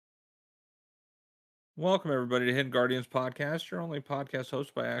Welcome, everybody, to Hidden Guardians Podcast, your only podcast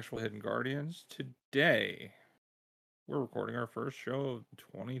hosted by actual Hidden Guardians. Today, we're recording our first show of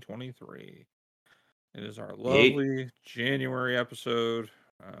 2023. It is our Yay. lovely January episode.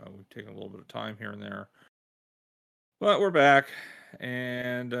 We've taken a little bit of time here and there, but we're back,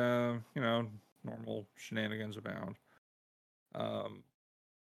 and, normal shenanigans abound.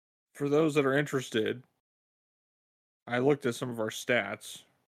 For those that are interested, I looked at some of our stats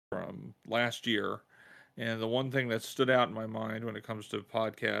from last year. And the one thing that stood out in my mind when it comes to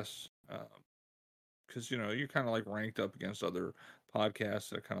podcasts, because you're kind of like ranked up against other podcasts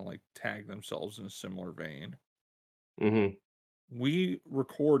that kind of like tag themselves in a similar vein. Mm-hmm. We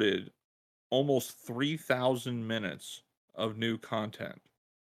recorded almost 3,000 minutes of new content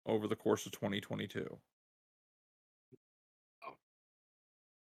over the course of 2022.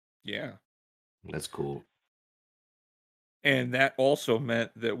 Yeah. That's cool. And that also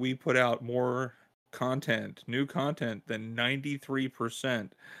meant that we put out more content, new content, than 93%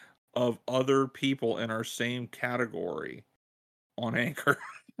 of other people in our same category on Anchor.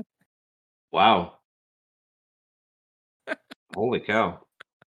 Wow. Holy cow.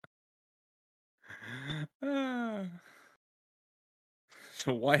 So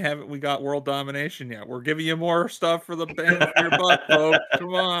why haven't we got world domination yet? We're giving you more stuff for the bang for your buck, folks.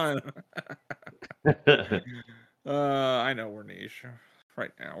 Come on. I know we're niche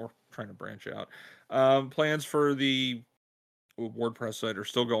right now. We're trying to branch out. Plans for the WordPress site are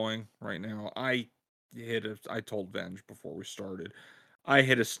still going right now. I told Venge before we started, I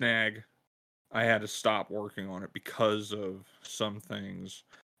hit a snag. I had to stop working on it because of some things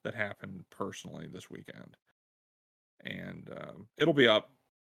that happened personally this weekend. And it'll be up.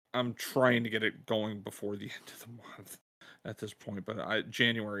 I'm trying to get it going before the end of the month at this point, but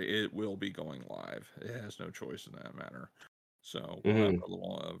January it will be going live. It has no choice in that matter. So we'll have a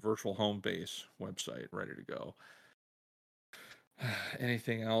little virtual home base website ready to go.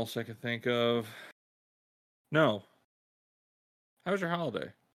 Anything else I could think of? No. How was your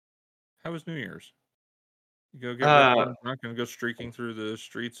holiday? How was New Year's? You go get ripped drunk and go streaking through the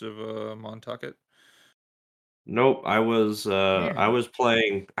streets of Montucket? Nope. I was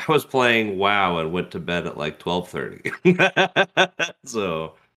playing WoW and went to bed at like 12:30.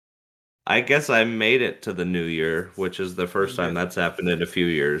 So I guess I made it to the new year, which is the first time that's happened in a few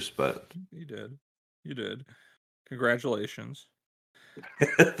years, but You did. You did. Congratulations.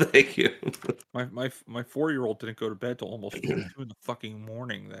 thank you. My 4-year-old didn't go to bed till almost 2 in the fucking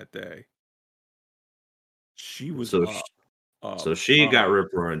morning that day. She was So up. she got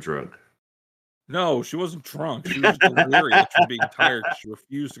rip roaring drunk. No, she wasn't drunk. She was delirious from being tired because she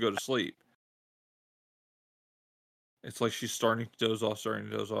refused to go to sleep. It's like she's starting to doze off.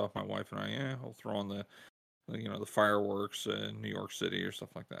 My wife and I, we'll throw on the fireworks in New York City or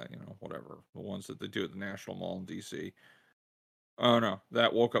stuff like that. Whatever. The ones that they do at the National Mall in D.C. Oh, no.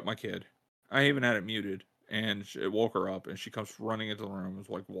 That woke up my kid. I even had it muted. And it woke her up, and she comes running into the room and was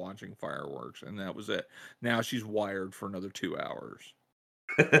like watching fireworks, and that was it. Now she's wired for another 2 hours.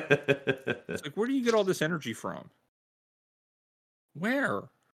 It's like, where do you get all this energy from? Where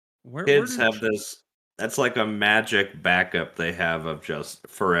Kids have this. That's like a magic backup they have of just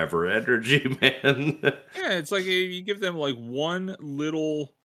forever energy, man. Yeah, it's like you give them like one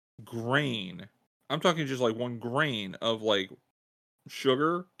little grain. I'm talking just like one grain of like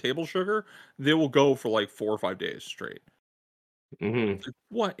sugar, table sugar. They will go for like 4 or 5 days straight. Mm-hmm. Like,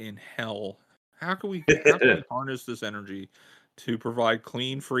 what in hell? How can we harness this energy to provide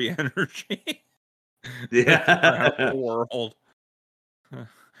clean, free energy throughout the Yeah. world?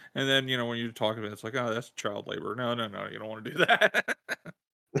 And then when you talk about it, it's like, oh, that's child labor. No, you don't want to do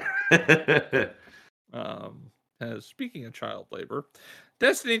that. Speaking of child labor,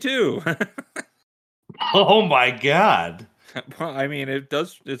 Destiny 2. Oh my god. Well, I mean,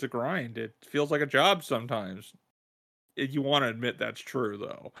 it's a grind. It feels like a job sometimes. You want to admit that's true,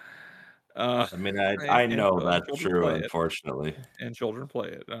 though. I mean, I know that's children true, play it. unfortunately. And children play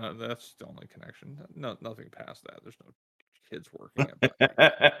it. That's the only connection. Nothing past that. There's no kids working at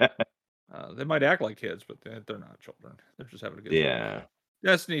Bungie. They might act like kids, but they're not children. They're just having a good time. Yeah.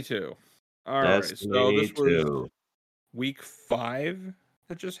 Destiny 2. All right. So Destiny this was 2. week 5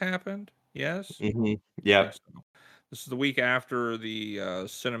 that just happened. Yes? Mm-hmm. I Yep. think so. This is the week after the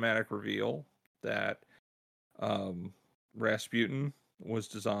cinematic reveal that Rasputin was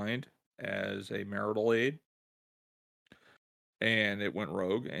designed as a marital aid. And it went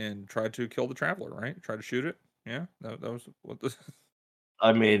rogue and tried to kill the Traveler, right? Tried to shoot it. Yeah, that was what this.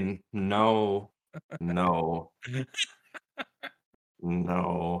 I mean, no. No.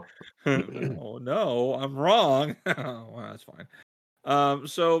 No. Oh no, I'm wrong. Well, that's fine.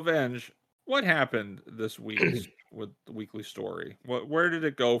 So Venge, what happened this week's with the weekly story? Where did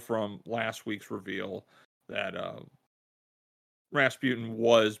it go from last week's reveal that Rasputin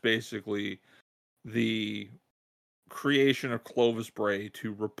was basically the creation of Clovis Bray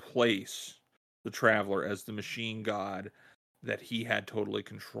to replace the Traveler as the machine god that he had total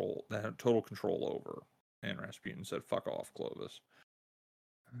control over? And Rasputin said, "Fuck off, Clovis."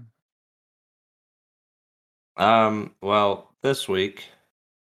 Well, this week,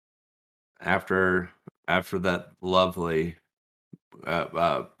 after that lovely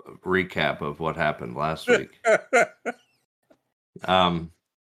recap of what happened last week,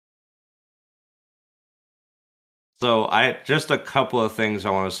 so I just a couple of things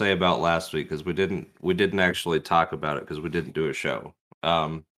I want to say about last week because we didn't actually talk about it because we didn't do a show.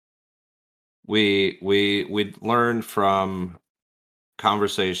 We learned from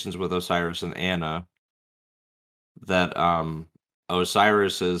conversations with Osiris and Anna that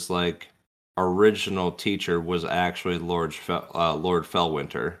Osiris's like original teacher was actually Lord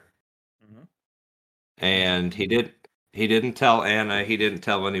Fellwinter, and he didn't tell Anna, he didn't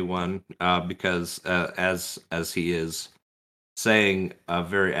tell anyone because as he is saying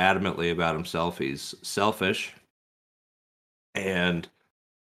very adamantly about himself, he's selfish, and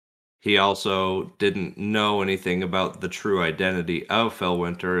he also didn't know anything about the true identity of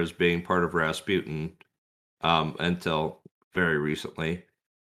Fellwinter as being part of Rasputin until very recently.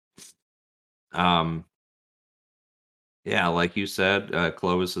 Yeah, like you said,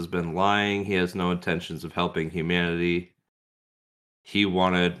 Clovis has been lying. He has no intentions of helping humanity. He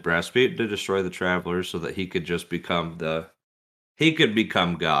wanted Rasputin to destroy the Travelers so that he could just become God.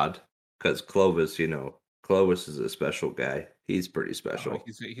 Because Clovis, Clovis is a special guy. He's pretty special.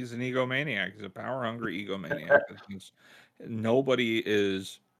 He's an egomaniac. He's a power-hungry egomaniac. Nobody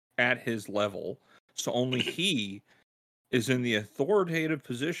is at his level, so only he is in the authoritative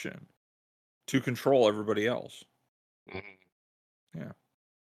position to control everybody else. Yeah.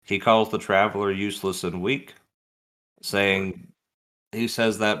 He calls the Traveler useless and weak, saying he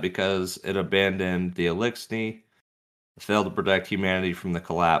says that because it abandoned the Elixni, failed to protect humanity from the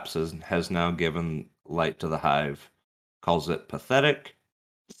collapses, and has now given light to the Hive. Calls it pathetic.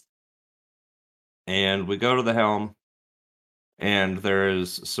 And we go to the helm, and there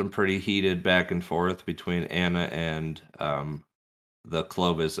is some pretty heated back and forth between Anna and the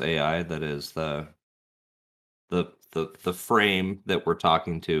Clovis AI that is the frame that we're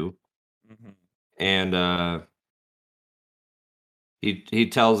talking to. And he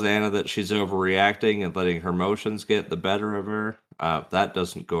tells Anna that she's overreacting and letting her emotions get the better of her. That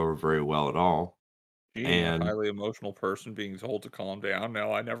doesn't go over very well at all. Gee, And a highly emotional person being told to calm down.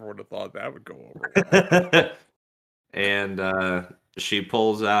 No, I never would have thought that would go over well. And she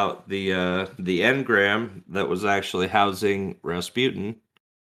pulls out the engram that was actually housing Rasputin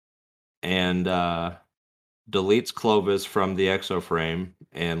and deletes Clovis from the exoframe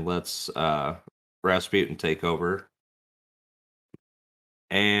and lets Rasputin take over.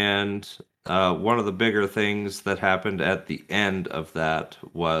 And one of the bigger things that happened at the end of that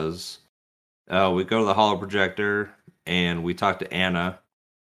was we go to the holoprojector and we talk to Anna.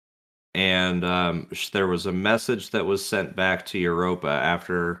 And there was a message that was sent back to Europa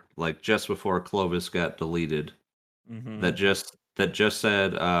after, like, just before Clovis got deleted, that just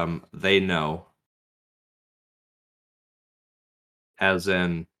said they know, as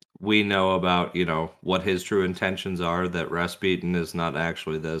in we know about what his true intentions are. That Rasputin is not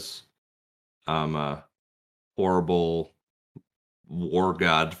actually this horrible war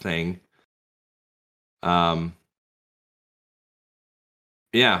god thing.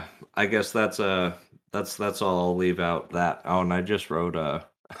 Yeah, I guess that's all I'll leave out that. Oh, and I just wrote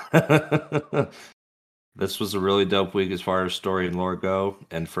this was a really dope week as far as story and lore go,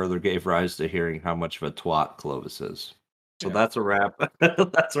 and further gave rise to hearing how much of a twat Clovis is. So that's a wrap.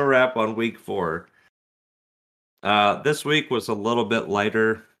 That's a wrap on week 4. This week was a little bit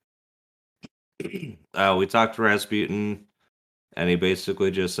lighter. We talked to Rasputin, and he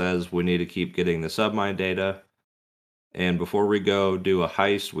basically just says we need to keep getting the submine data. And before we go do a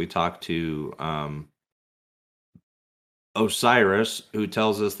heist, we talk to Osiris, who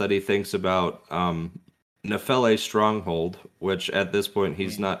tells us that he thinks about Nephele Stronghold, which at this point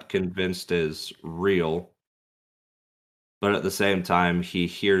he's not convinced is real. But at the same time, he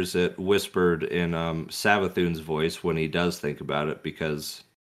hears it whispered in Savathun's voice when he does think about it, because,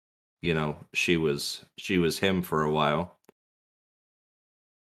 she was him for a while.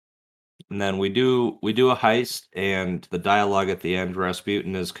 And then we do a heist, and the dialogue at the end,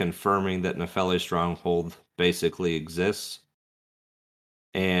 Rasputin is confirming that Nephele Stronghold basically exists,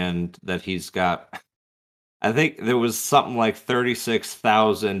 and that he's got I think there was something like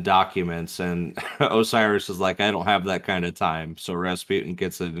 36,000 documents, and Osiris is like, I don't have that kind of time. So Rasputin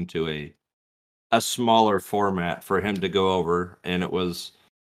gets it into a smaller format for him to go over, and it was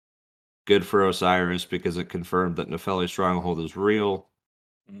good for Osiris because it confirmed that Nefeli Stronghold is real.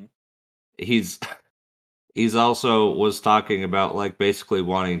 Mhm. He's he's also was talking about like basically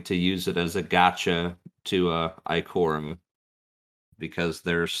wanting to use it as a gotcha to Ikora because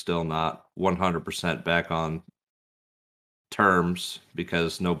they're still not 100% back on terms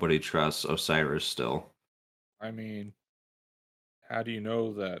because nobody trusts Osiris still. I mean, how do you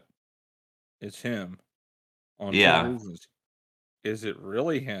know that it's him on two Yeah. reasons? Is it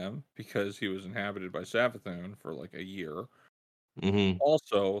really him because he was inhabited by Savathun for like a year? Hmm.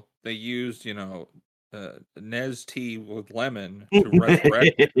 Also, they used, Nez tea with lemon to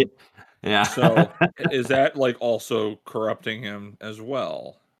resurrect him. Yeah. So, is that like also corrupting him as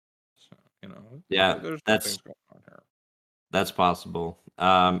well? So, Yeah, there's some that's things going on here. that's possible.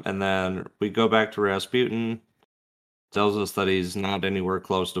 And then we go back to Rasputin. Tells us that he's not anywhere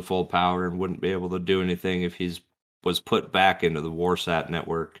close to full power and wouldn't be able to do anything if he's was put back into the Warsat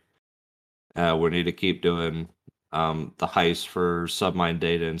network. We need to keep doing the heist for submine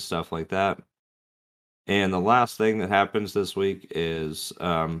data and stuff like that. And the last thing that happens this week is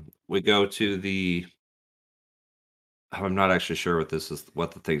we go to the. I'm not actually sure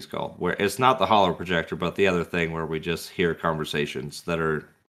what the thing's called. Where it's not the hollow projector, but the other thing where we just hear conversations that are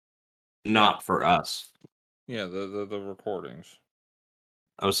Yeah, not for us. yeah, the recordings.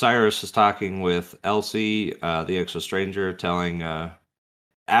 Osiris is talking with Elsie, the extra stranger, telling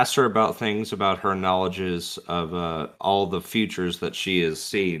asked her about things about her knowledges of all the futures that she has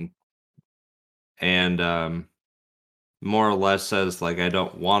seen, and more or less says like, I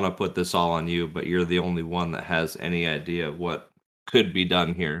don't want to put this all on you, but you're the only one that has any idea of what could be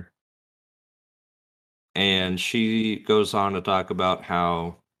done here. And she goes on to talk about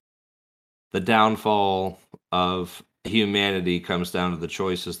how the downfall of humanity comes down to the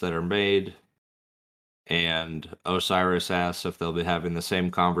choices that are made. And Osiris asks if they'll be having the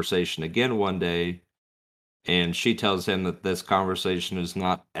same conversation again one day. And she tells him that this conversation has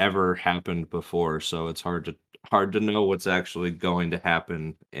not ever happened before, so it's hard to know what's actually going to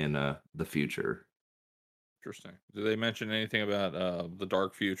happen in the future. Interesting. Do they mention anything about the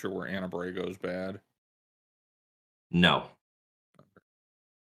dark future where Anna Bray goes bad? No.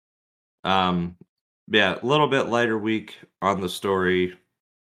 Um yeah, a little bit lighter week on the story.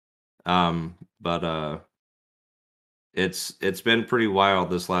 But it's been pretty wild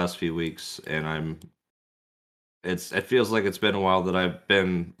this last few weeks, and it feels like it's been a while that I've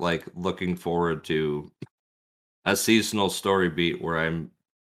been like looking forward to a seasonal story beat where I'm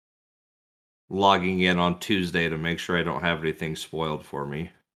logging in on Tuesday to make sure I don't have anything spoiled for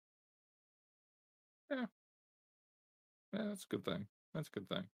me. Yeah, yeah, that's a good thing. That's a good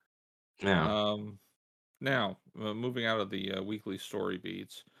thing. Yeah. Um, Now, moving out of the weekly story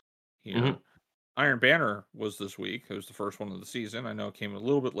beats Hmm. here, Iron Banner was this week. It was the first one of the season. I know it came a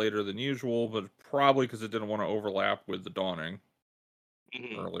little bit later than usual, but probably because it didn't want to overlap with the Dawning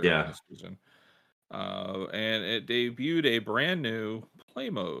Hmm. earlier in Yeah. the season. And it debuted a brand new play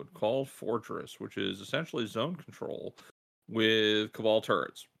mode called Fortress, which is essentially zone control with Cabal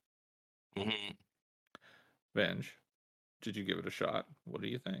turrets. Hmm. Venge, did you give it a shot? What do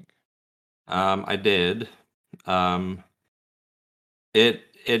you think? I did. Um,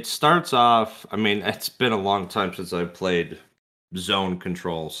 it starts off. I mean, it's been a long time since I played zone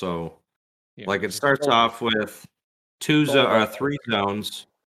control, so Yeah, like it because starts off with it's all about three zones.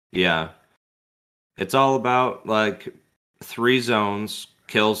 Yeah, it's all about like three zones.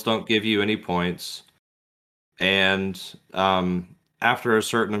 Kills don't give you any points, and after a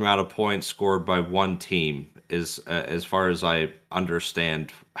certain amount of points scored by one team is as far as I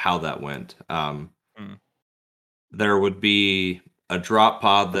understand how that went. mm, There would be a drop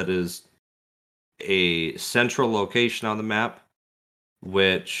pod that is a central location on the map,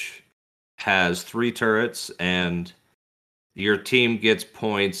 which has three turrets, and your team gets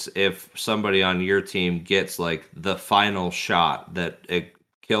points if somebody on your team gets like the final shot that it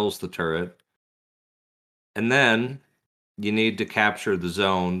kills the turret. And then you need to capture the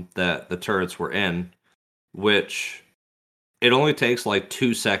zone that the turrets were in, which it only takes like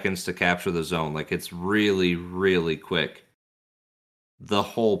 2 seconds to capture the zone. Like it's really, really quick. The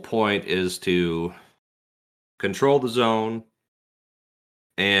whole point is to control the zone,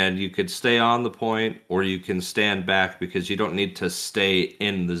 and you could stay on the point or you can stand back because you don't need to stay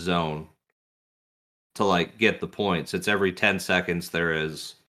in the zone to like get the points. It's every 10 seconds there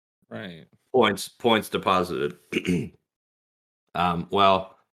is right. points deposited.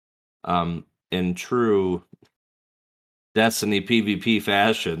 Well, in true Destiny PvP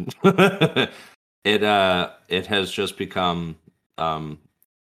fashion. It has just become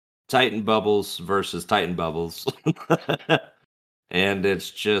Titan Bubbles versus Titan Bubbles. And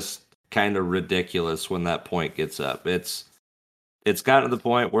it's just kind of ridiculous when that point gets up. It's gotten to the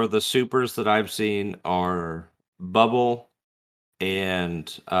point where the supers that I've seen are Bubble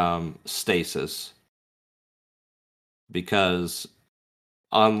and Stasis, because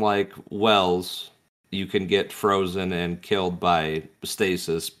unlike Wells, you can get frozen and killed by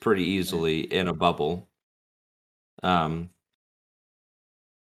Stasis pretty easily in a bubble. Yeah,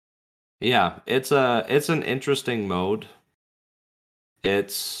 it's an interesting mode.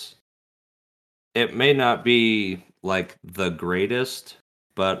 It may not be like the greatest,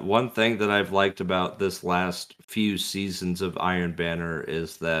 but one thing that I've liked about this last few seasons of Iron Banner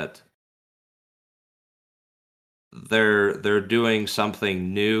is that they're doing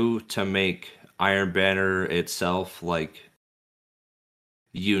something new to make Iron Banner itself like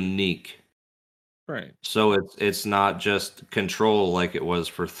unique. Right. So it's not just Control like it was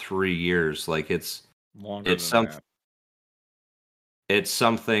for 3 years. Like Longer it's than some that. it's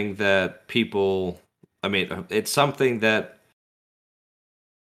something that people, I mean, it's something that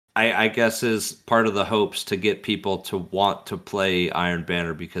I guess is part of the hopes to get people to want to play Iron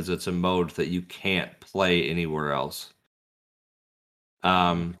Banner, because it's a mode that you can't play anywhere else.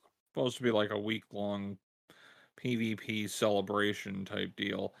 Supposed to be like a week-long PvP celebration type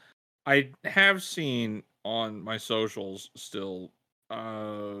deal. I have seen on my socials still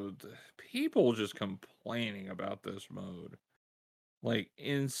people just complaining about this mode. Like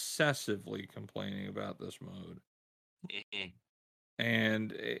incessively complaining about this mode.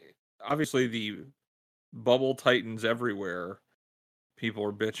 And obviously the bubble titans everywhere people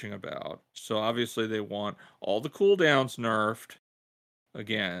are bitching about. So obviously they want all the cooldowns nerfed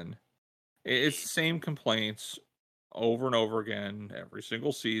again. It's the same complaints over and over again every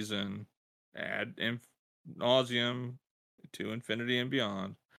single season, ad nauseum to infinity and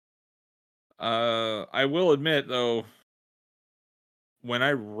beyond. I will admit though, when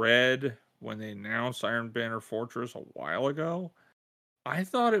when they announced Iron Banner Fortress a while ago, I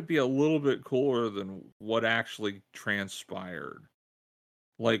thought it'd be a little bit cooler than what actually transpired.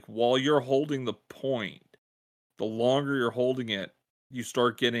 Like while you're holding the point, the longer you're holding it, you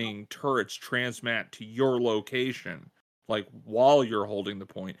start getting turrets transmat to your location, like while you're holding the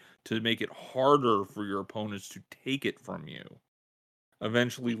point, to make it harder for your opponents to take it from you.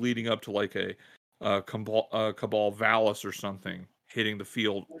 Eventually, leading up to like a Cabal Valis or something hitting the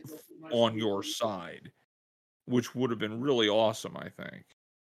field on your side, which would have been really awesome, I think.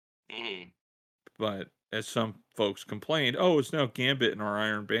 But as some folks complained, oh, it's now Gambit in our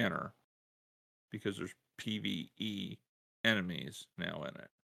Iron Banner because there's PvE enemies now in it.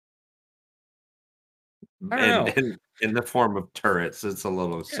 I don't know. In the form of turrets, it's a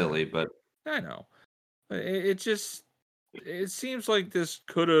little Yeah, silly, but I know. It seems like this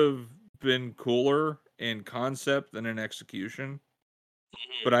could have been cooler in concept than in execution.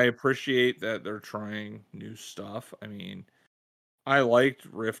 But I appreciate that they're trying new stuff. I mean, I liked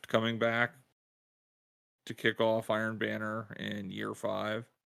Rift coming back to kick off Iron Banner in year 5.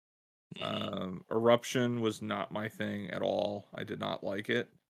 Eruption was not my thing at all. I did not like it.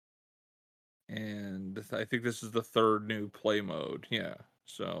 And I think this is the third new play mode. Yeah.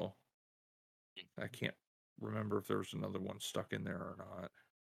 So I can't remember if there was another one stuck in there or not.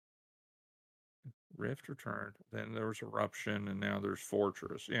 Rift returned, then there was Eruption, and now there's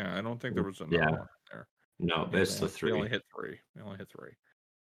Fortress. Yeah, I don't think there was another one there. No, Yeah, it's the they only 3. hit 3. They only hit 3.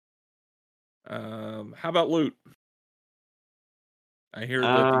 How about loot? I hear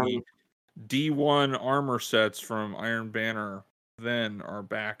that the D1 armor sets from Iron Banner then are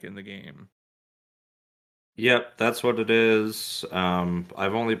back in the game. Yep, that's what it is.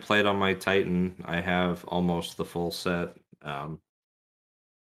 I've only played on my Titan. I have almost the full set.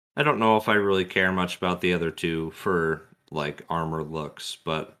 I don't know if I really care much about the other two for like armor looks,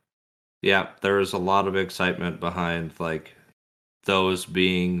 but yeah, there is a lot of excitement behind like those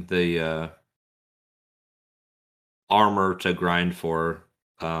being the armor to grind for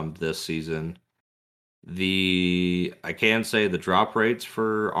this season. I can say the drop rates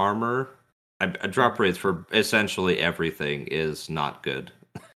for armor, drop rates for essentially everything is not good.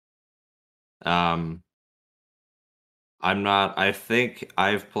 I think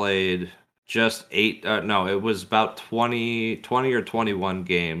I've played just 8, no, it was about 20 or 21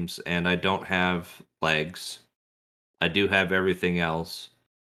 games, and I don't have legs. I do have everything else.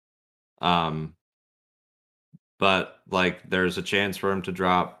 But like there's a chance for him to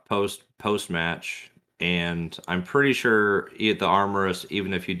drop post match, and I'm pretty sure the Armorist,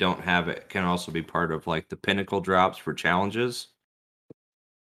 even if you don't have it, can also be part of like the pinnacle drops for challenges.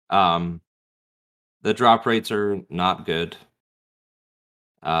 Um, the drop rates are not good.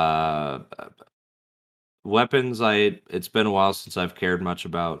 Uh, weapons, it's been a while since I've cared much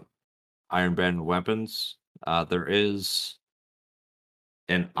about Iron Banner weapons. There is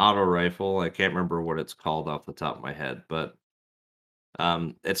an auto rifle. I can't remember what it's called off the top of my head, but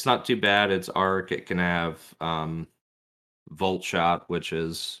it's not too bad. It's arc. It can have volt shot, which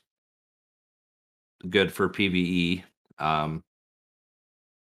is good for PvE.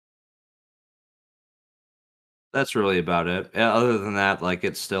 That's really about it. Other than that, like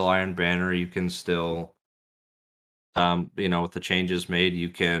it's still Iron Banner. You can still, with the changes made, you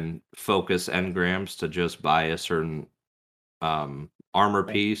can focus engrams to just buy a certain armor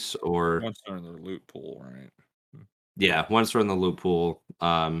Once piece, or once they're in the loot pool, right? Mm. yeah, once they're in the loot pool,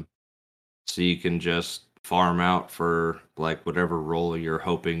 so you can just farm out for like whatever role you're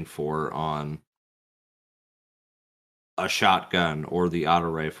hoping for on a shotgun or the auto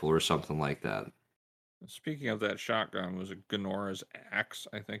rifle or something like that. Speaking of that shotgun, was it Ganora's Axe,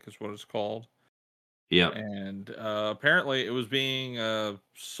 I think is what it's called. Yep. And apparently it was being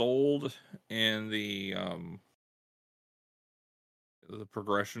sold in the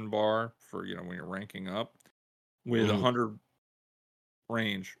progression bar for when you're ranking up with Hmm. 100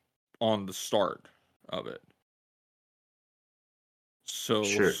 range on the start of it. So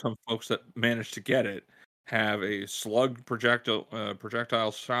Sure. some folks that managed to get it have a slug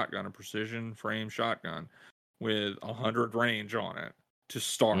projectile shotgun, a precision frame shotgun with 100 range on it to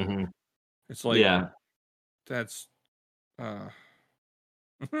start. Hmm. It's like Yeah. that's uh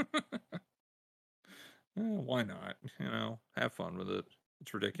why not? Have fun with it.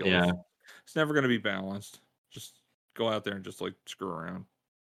 It's Yeah. ridiculous. It's never going to be balanced. Just go out there and just like screw around.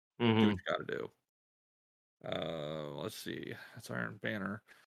 Do what Hmm. you got to do. Let's see. That's Iron Banner.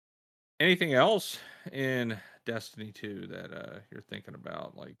 Anything else in Destiny 2 that you're thinking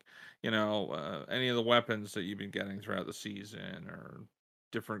about? Like, any of the weapons that you've been getting throughout the season or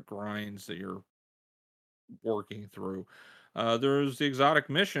different grinds that you're working through. There's the exotic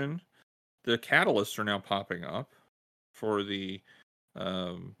mission. The catalysts are now popping up for the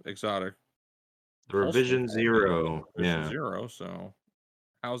exotic The pulse Revision rifle, the Zero. Vision Yeah. Zero. So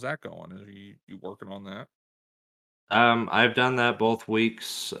how's that going? Are you working on that? I've done that both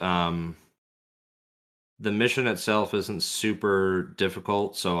weeks. The mission itself isn't super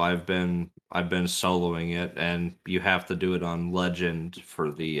difficult, so I've been soloing it, and you have to do it on Legend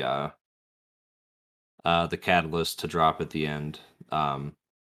for the catalyst to drop at the end. Um,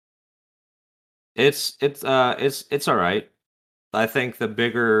 it's all right. I think the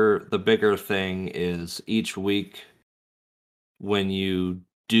bigger thing is each week when you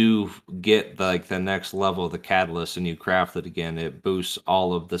do get like the next level of the catalyst and you craft it again, it boosts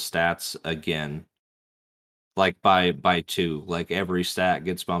all of the stats again, like by two. Like every stat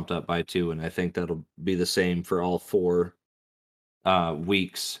gets bumped up by two, and I think that'll be the same for all four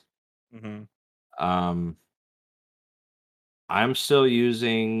weeks. Hmm. Um, I'm still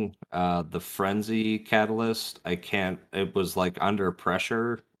using the frenzy catalyst. I can't. It was like under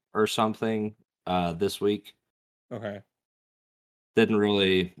pressure or something this week. Okay. Didn't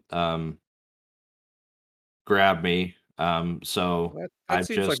really grab me. So That I've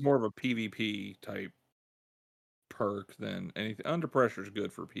seems like just more of a PvP type perk than anything. Under pressure is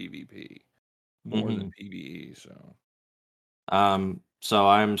good for PvP more than mhm. PvE. So So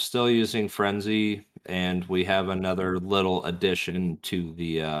I'm still using frenzy, and we have another little addition to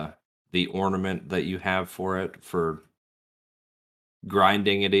the ornament that you have for it for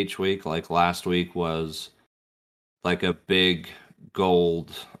grinding it each week. Like last week was like a big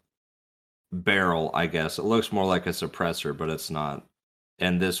gold barrel, I guess. It looks more like a suppressor, but it's not.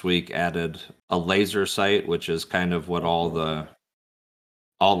 And this week added a laser sight, which is kind of what oh, cool.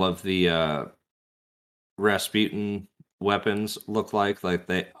 all of the Rasputin weapons look like. Like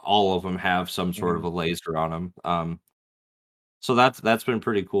they all of them have some sort of Mhm. a laser on them. So that's been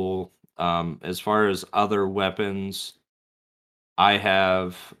pretty cool. As far as other weapons, I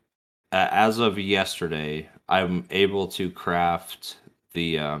have as of yesterday, I'm able to craft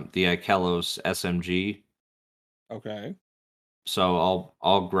the Ikelos SMG. Okay. So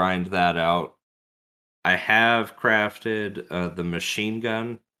I'll grind that out. I have crafted the machine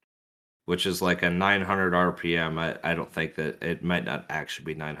gun, which is like a 900 RPM. I don't think that it might not actually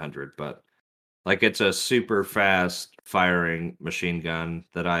be 900, but like it's a super fast firing machine gun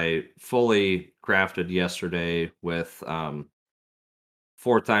that I fully crafted yesterday with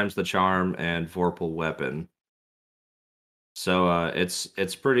 4 times the charm and Vorpal weapon. So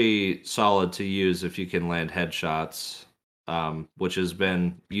it's pretty solid to use if you can land headshots, which has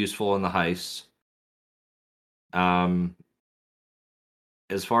been useful in the heists. Um,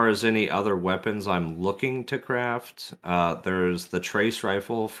 as far as any other weapons I'm looking to craft, there's the trace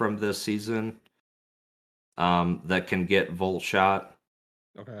rifle from this season, that can get volt shot,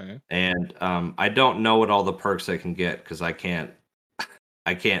 Okay. and I don't know what all the perks I can get because I can't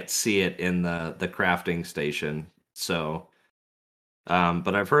see it in the crafting station. So,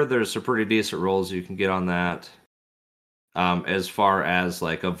 but I've heard there's some pretty decent rolls you can get on that. As far as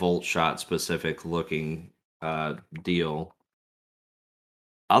like a volt shot specific looking deal.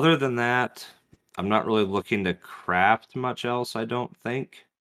 Other than that, I'm not really looking to craft much else. I don't think.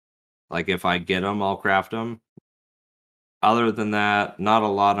 Like if I get them, I'll craft them. Other than that, not a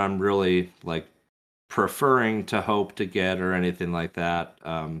lot. I'm really like preferring to hope to get or anything like that.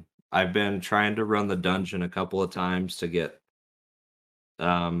 I've been trying to run the dungeon a couple of times to get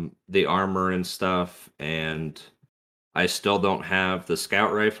the armor and stuff, and I still don't have the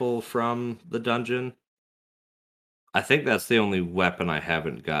scout rifle from the dungeon. I think that's the only weapon I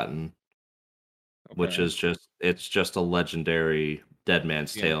haven't gotten, which Okay. is just a legendary Dead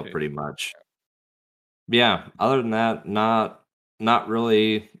Man's Tale, EMP. pretty much. Yeah. Other than that, not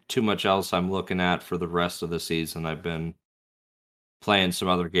really too much else I'm looking at for the rest of the season. I've been playing some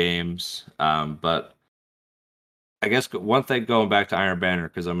other games, but I guess one thing going back to Iron Banner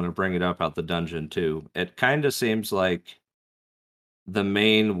because I'm going to bring it up out the dungeon too. It kind of seems like the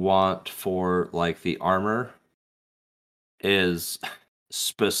main want for like the armor is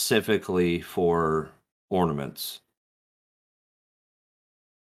specifically for ornaments.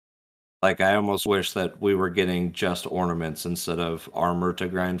 Like I almost wish that we were getting just ornaments instead of armor to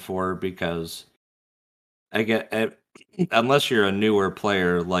grind for because I get it, unless you're a newer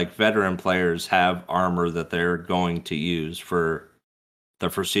player, like veteran players have armor that they're going to use for the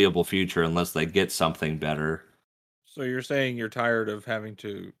foreseeable future unless they get something better. So you're saying you're tired of having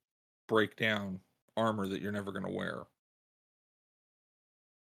to break down armor that you're never going to wear?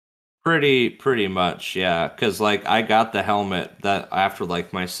 Pretty much, yeah. Cause like I got the helmet that after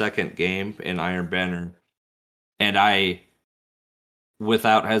like my second game in Iron Banner, and I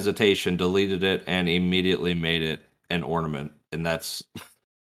without hesitation deleted it and immediately made it an ornament. And that's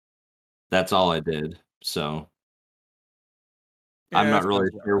all I did. So I'm Yeah, that not sounds really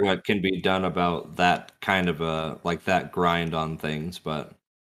about sure right. what can be done about that kind of a like that grind on things, but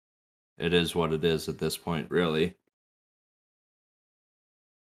it is what it is at this point, really.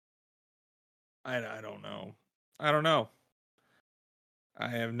 I don't know. I don't know. I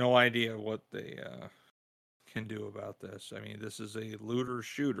have no idea what they can do about this. I mean, this is a looter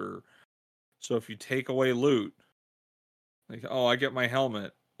shooter. So if you take away loot, like, oh, I get my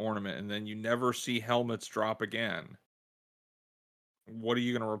helmet ornament, and then you never see helmets drop again. What are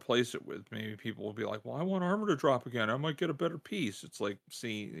you going to replace it with? Maybe people will be like, well, I want armor to drop again. I might get a better piece. It's like,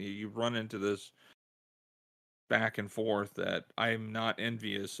 see, you run into this back and forth that I'm not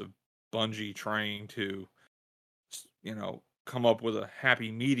envious of Bungie trying to, come up with a happy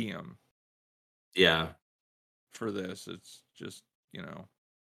medium Yeah. for this. It's just, you know,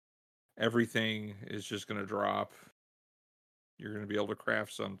 everything is just going to drop. You're going to be able to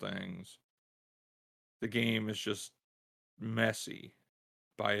craft some things. The game is just messy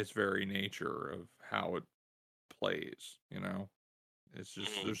by its very nature of how it plays. It's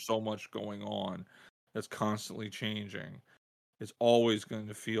just Mhm. there's so much going on that's constantly changing. It's always going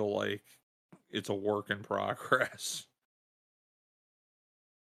to feel like it's a work in progress.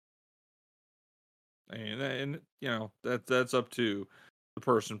 And that's up to the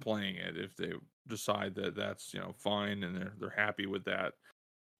person playing it if they decide that that's fine and they're happy with that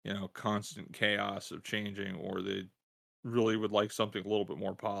constant chaos of changing, or they really would like something a little bit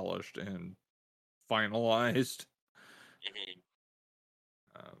more polished and finalized.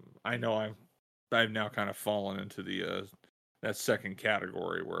 I know I've now kind of fallen into the that second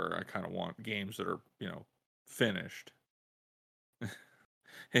category where I kind of want games that are finished.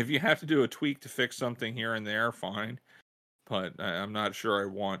 If you have to do a tweak to fix something here and there, fine. But I'm not sure I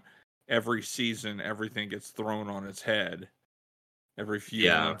want every season everything gets thrown on its head every few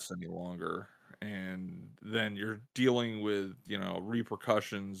Yeah. months any longer. And then you're dealing with,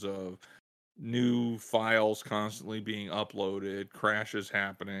 repercussions of new files constantly being uploaded, crashes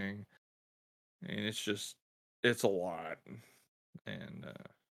happening. And it's a lot. And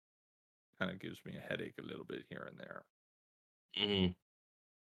kind of gives me a headache a little bit here and there. Mhm.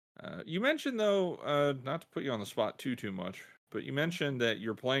 You mentioned though, not to put you on the spot too much, but you mentioned that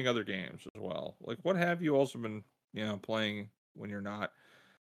you're playing other games as well. Like, what have you also been, playing when you're not?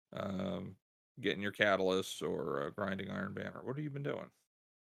 getting your catalysts or grinding Iron Banner? What have you been doing?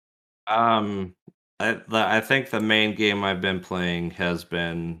 Um, I think the main game I've been playing has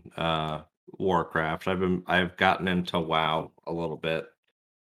been Warcraft. I've gotten into WoW a little bit.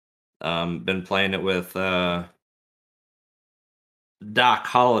 Been playing it with Doc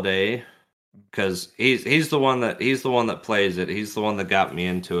Holiday because he's the one that plays it. He's the one that got me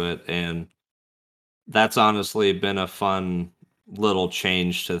into it, and that's honestly been a fun little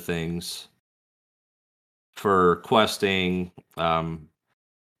change to things for questing.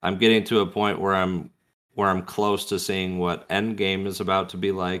 I'm getting to a point where I'm close to seeing what Endgame is about to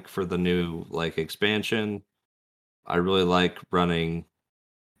be like for the new like expansion. I really like running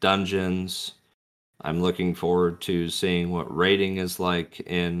dungeons. I'm looking forward to seeing what raiding is like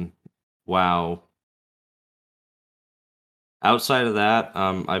in WoW. Outside of that,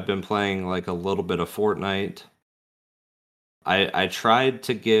 I've been playing like a little bit of Fortnite. I tried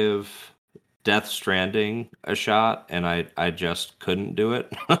to give Death Stranding a shot, and I just couldn't do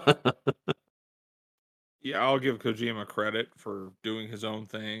it. Yeah, I'll give Kojima credit for doing his own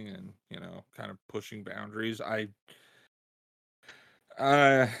thing and, kind of pushing boundaries.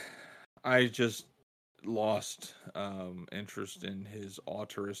 Uh, I just lost interest in his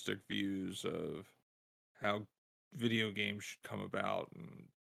altruistic views of how video games should come about, and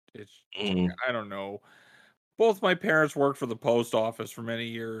it's like, Mm. I don't know. Both my parents worked for the post office for many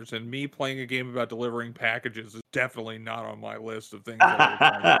years, and me playing a game about delivering packages is definitely not on my list of things I wish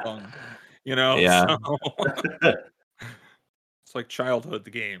I had done. Yeah. So it's like childhood,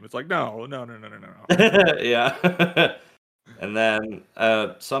 the game. It's like, no, no, no, no, no, no. Yeah. And then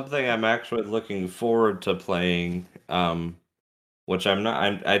something I'm actually looking forward to playing, which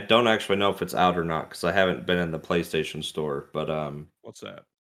I don't actually know if it's out or not because I haven't been in the PlayStation store, but What's that?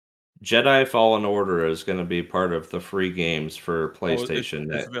 Jedi Fallen Order is going to be part of the free games for Oh, it's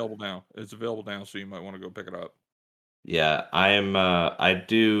PlayStation. it's available now. It's available now, so you might want to go pick it up. Yeah, I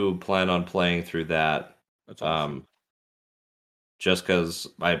do plan on playing through that. That's awesome. Um, just because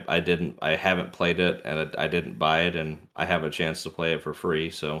I haven't played it and I didn't buy it and I have a chance to play it for free.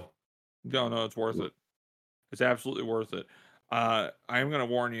 So No, no, it's worth it. It's absolutely worth it. I'm gonna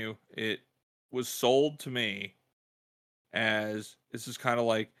warn you, it was sold to me as this is kind of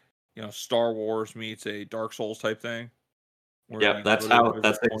like, Star Wars meets a Dark Souls type thing, where yep, you go to that's different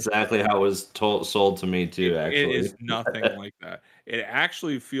points. exactly how it was sold to me too. It Actually, is nothing like that. It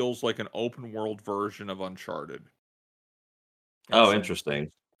actually feels like an open world version of Uncharted in oh, some interesting. ways.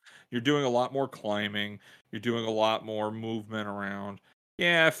 You're doing a lot more climbing. You're doing a lot more movement around.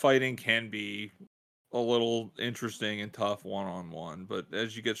 Yeah, fighting can be a little interesting and tough one on one, but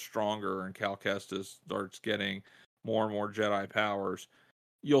as you get stronger and Cal Kestis starts getting more and more Jedi powers,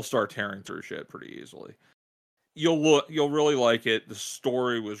 you'll start tearing through shit pretty easily. You'll really like it. The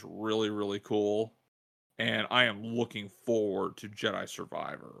story was really, really cool, and I am looking forward to Jedi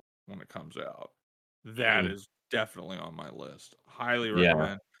Survivor when it comes out. That Mm, is definitely on my list. Highly yeah,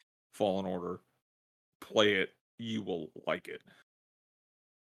 recommend Fallen Order. Play it. You will like it.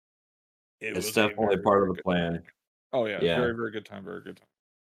 It it's was a definitely very, part of very the good time. plan. Oh yeah, Yeah. very, very good time. Very good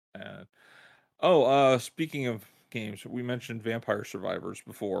time. Speaking of games, we mentioned Vampire Survivors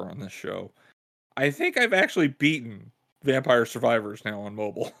before on this show. I think I've actually beaten Vampire Survivors now on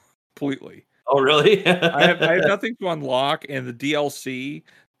mobile completely. Oh, really? I have nothing to unlock, and the DLC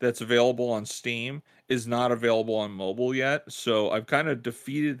that's available on Steam is not available on mobile yet. So I've kind of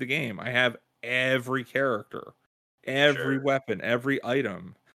defeated the game. I have every character, every Sure. weapon, every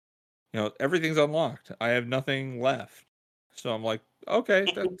item. Everything's unlocked. I have nothing left. So I'm like, okay,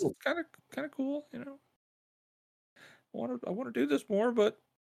 that's kind of cool. I want to do this more, but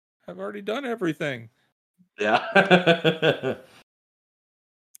I've already done everything. Yeah.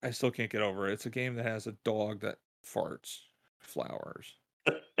 I still can't get over it. It's a game that has a dog that farts flowers.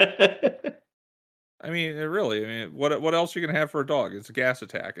 I mean, I mean, what else are you gonna have for a dog? It's a gas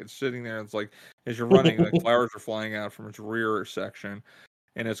attack. It's sitting there. It's like as you're running, like flowers are flying out from its rear section,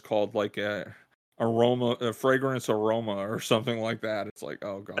 and it's called like a fragrance aroma or something like that. It's like,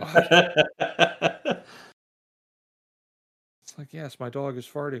 oh god. It's like, yes, my dog is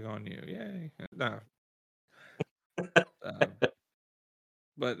farting on you. Yay. No. Um,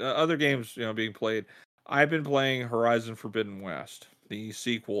 but other games, being played. I've been playing Horizon Forbidden West, the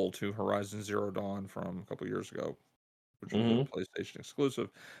sequel to Horizon Zero Dawn from a couple years ago, which was a Hmm. PlayStation exclusive.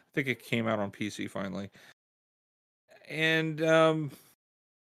 I think it came out on PC finally. And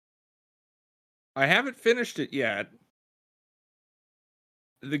I haven't finished it yet.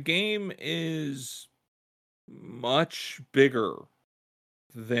 The game is much bigger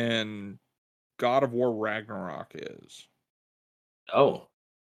than God of War Ragnarok is. Oh,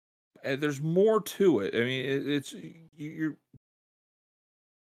 there's more to it. I mean, it's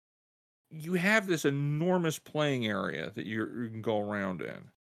you have this enormous playing area that you can go around in.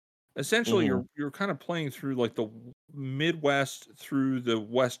 Essentially, Hmm. you're kind of playing through like the Midwest through the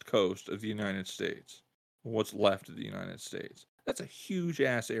West Coast of the United States. What's left of the United States. That's a huge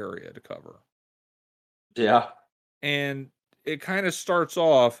ass area to cover. Yeah. And it kind of starts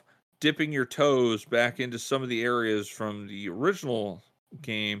off dipping your toes back into some of the areas from the original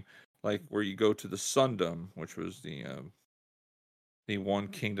game, like where you go to the Sundom, which was the one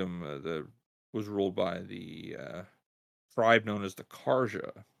kingdom that was ruled by the tribe known as the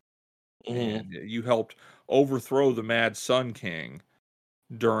Karja, Hmm. and you helped overthrow the Mad Sun King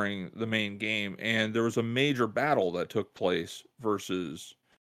during the main game. And there was a major battle that took place versus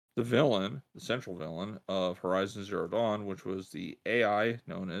the villain, the central villain of Horizon Zero Dawn, which was the AI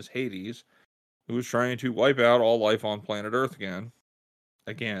known as Hades, who was trying to wipe out all life on planet Earth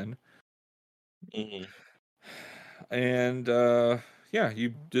again. Hmm. And yeah, you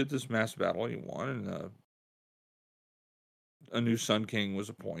did this mass battle, you won, and a new Sun King was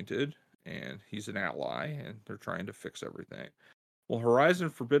appointed, and he's an ally, and they're trying to fix everything. Well, Horizon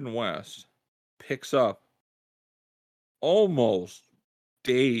Forbidden West picks up almost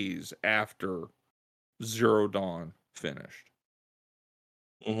days after Zero Dawn finished.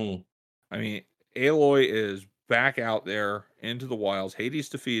 Hmm. I mean, Aloy is back out there into the wilds. Hades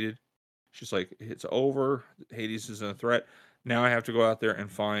defeated. She's like, it's over. Hades isn't a threat. Now I have to go out there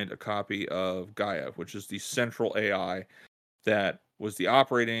and find a copy of Gaia, which is the central AI that was the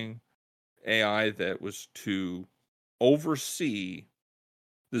operating AI that was to oversee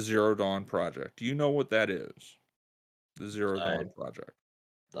the Zero Dawn project. Do you know what that is? The Zero I Dawn project.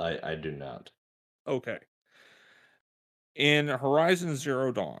 I do not. Okay. In Horizon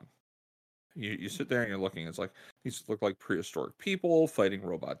Zero Dawn, you sit there and you're looking, it's like these look like prehistoric people fighting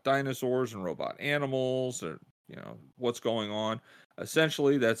robot dinosaurs and robot animals, or what's going on.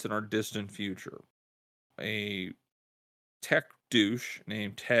 Essentially, that's in our distant future. A tech douche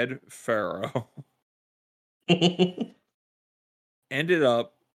named Ted Farrow ended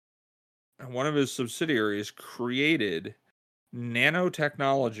up, one of his subsidiaries created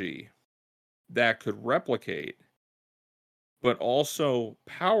nanotechnology that could replicate but also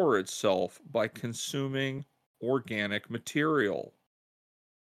power itself by consuming organic material.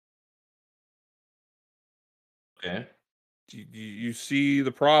 Okay. You see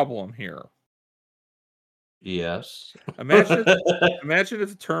the problem here. Yes. Imagine, imagine if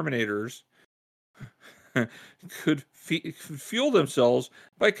the Terminators could fuel themselves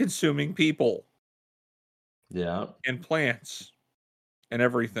by consuming people Yeah. and plants and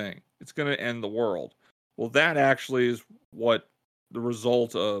everything. It's going to end the world. Well, that actually is what the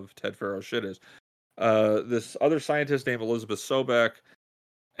result of Ted Farrow's shit is. This other scientist named Elizabeth Sobek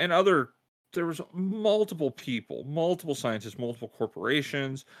and there was multiple people, multiple scientists, multiple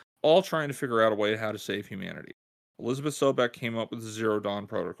corporations, all trying to figure out a way how to save humanity. Elizabeth Sobek came up with the Zero Dawn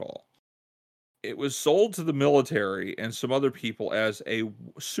Protocol. It was sold to the military and some other people as a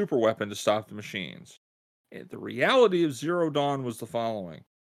super weapon to stop the machines. And the reality of Zero Dawn was the following: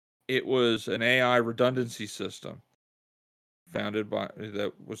 it was an AI redundancy system founded by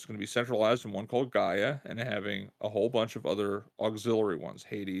that was going to be centralized in one called Gaia, and having a whole bunch of other auxiliary ones,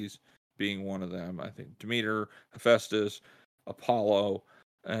 Hades being one of them. I think Demeter, Hephaestus, Apollo,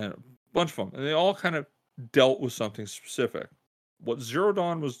 and a bunch of them. And they all kind of dealt with something specific. What Zero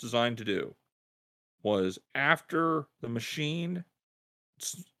Dawn was designed to do was, after the machine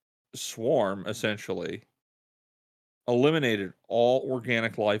swarm essentially eliminated all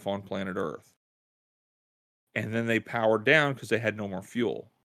organic life on planet Earth, and then they powered down because they had no more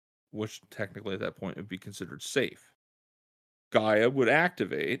fuel, which technically at that point would be considered safe. Gaia would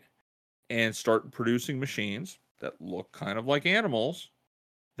activate and start producing machines that look kind of like animals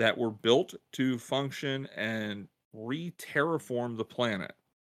that were built to function and re-terraform the planet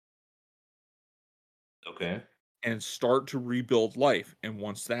Okay. and start to rebuild life. And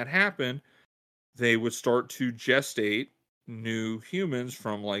once that happened, they would start to gestate new humans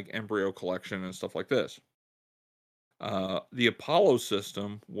from like embryo collection and stuff like this. The Apollo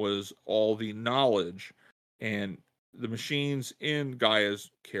system was all the knowledge, and the machines in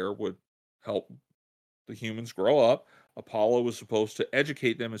Gaia's care would help the humans grow up. Apollo was supposed to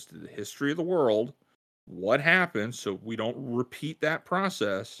educate them as to the history of the world, what happened, so we don't repeat that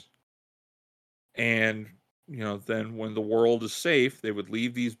process. And, then when the world is safe, they would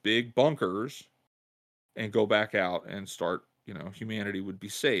leave these big bunkers and go back out and start, humanity would be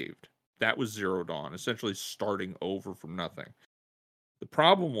saved. That was Zero Dawn, essentially starting over from nothing. The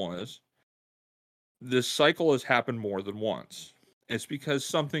problem was this cycle has happened more than once. It's because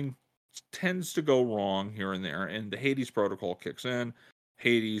something tends to go wrong here and there, and the Hades protocol kicks in.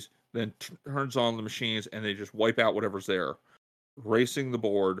 Hades then turns on the machines, and they just wipe out whatever's there, racing the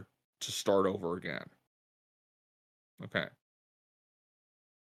board to start over again. Okay.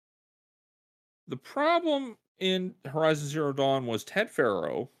 The problem in Horizon Zero Dawn was Ted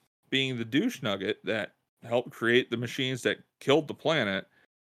Faro, being the douche nugget that helped create the machines that killed the planet,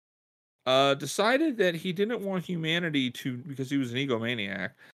 decided that he didn't want humanity to, because he was an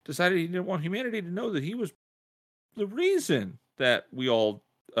egomaniac, decided he didn't want humanity to know that he was the reason that we all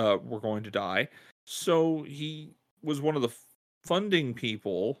were going to die. So he was one of the funding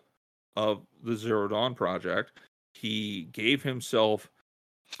people of the Zero Dawn project. He gave himself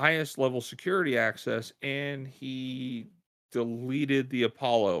highest level security access, and he deleted the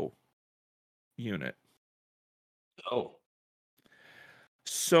Apollo unit. Oh.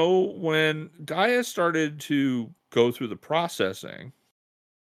 So when Gaia started to go through the processing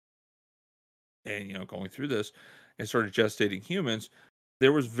and going through this and started gestating humans,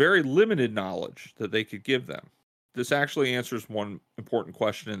 there was very limited knowledge that they could give them. This actually answers one important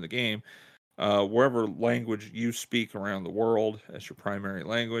question in the game. Wherever language you speak around the world as your primary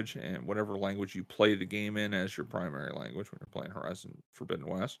language, and whatever language you play the game in as your primary language when you're playing Horizon Forbidden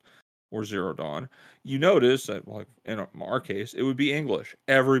West or Zero Dawn, you notice that, like in our case, it would be English.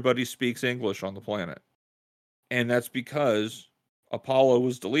 Everybody speaks English on the planet. And that's because Apollo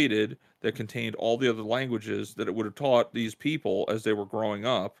was deleted that contained all the other languages that it would have taught these people as they were growing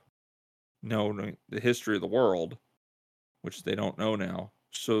up, knowing the history of the world, which they don't know now.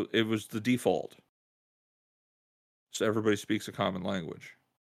 So it was the default. So everybody speaks a common language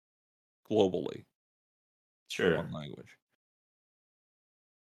globally. Sure. One language.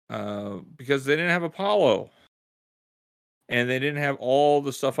 Because they didn't have Apollo. And they didn't have all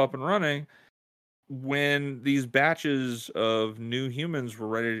the stuff up and running. When these batches of new humans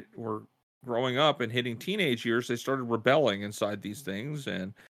were growing up and hitting teenage years, they started rebelling inside these things,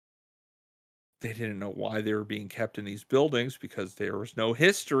 and they didn't know why they were being kept in these buildings because there was no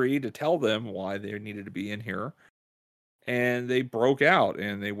history to tell them why they needed to be in here. And they broke out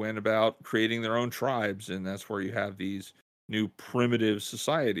and they went about creating their own tribes, and that's where you have these new primitive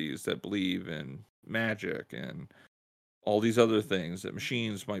societies that believe in magic and all these other things, that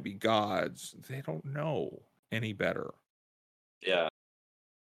machines might be gods. They don't know any better. Yeah.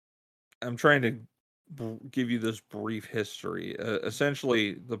 I'm trying to give you this brief history.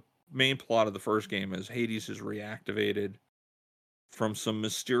 Essentially, the main plot of the first game is Hades is reactivated from some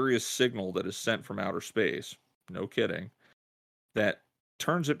mysterious signal that is sent from outer space. No kidding. That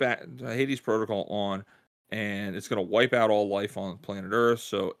turns it back, the Hades protocol on, and it's going to wipe out all life on planet Earth.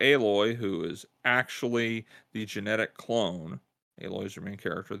 So Aloy, who is actually the genetic clone, Aloy is your main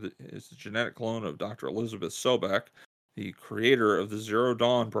character, is the genetic clone of Dr. Elizabeth Sobek, the creator of the Zero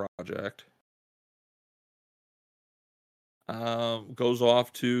Dawn project, goes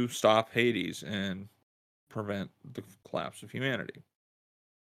off to stop Hades and prevent the collapse of humanity.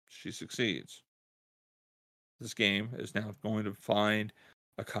 She succeeds. This game is now going to find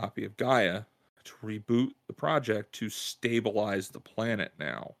a copy of Gaia to reboot the project to stabilize the planet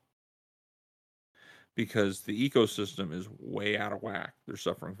now. Because the ecosystem is way out of whack. They're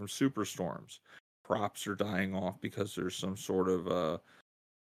suffering from superstorms. Crops are dying off because there's some sort of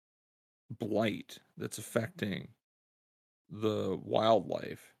blight that's affecting the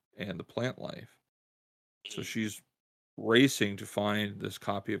wildlife and the plant life. So she's racing to find this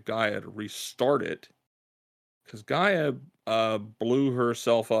copy of Gaia to restart it, because Gaia blew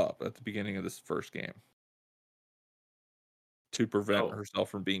herself up at the beginning of this first game to prevent herself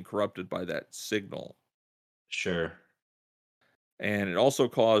from being corrupted by that signal. Sure. And it also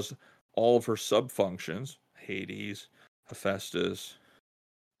caused all of her sub-functions, Hades, Hephaestus,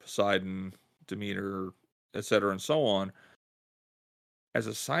 Poseidon, Demeter, etc., and so on, as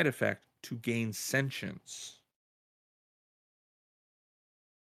a side effect to gain sentience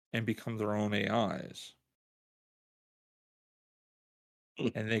and become their own AIs.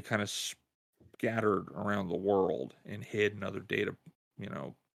 And they kind of scattered around the world and hid in other data,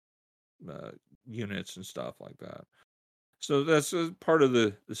 units and stuff like that. So that's part of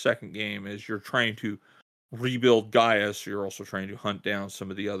the second game, is you're trying to rebuild Gaia, so you're also trying to hunt down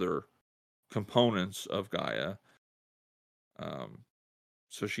some of the other components of Gaia.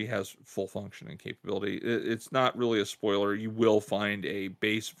 So she has full functioning capability. It's not really a spoiler. You will find a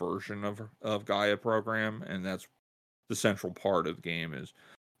base version of Gaia program, and that's the central part of the game, is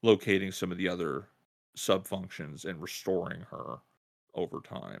locating some of the other sub functions and restoring her over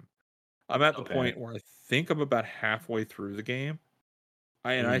time. I'm at the point where I think I'm about halfway through the game.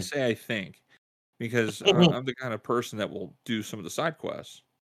 I say I think because I'm the kind of person that will do some of the side quests.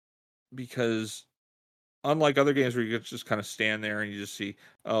 because unlike other games where you could just kind of stand there and you just see,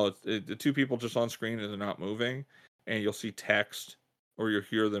 the two people just on screen and they're not moving, and you'll see text or you'll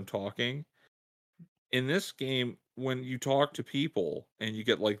hear them talking. In this game, when you talk to people and you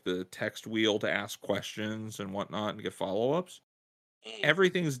get like the text wheel to ask questions and whatnot and get follow-ups, Mhm.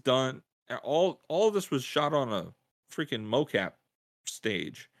 everything's done. All of this was shot on a freaking mocap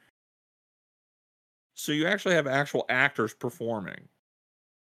stage. So you actually have actual actors performing.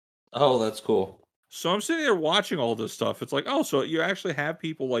 Oh, that's cool. So I'm sitting there watching all this stuff. It's like, oh, so you actually have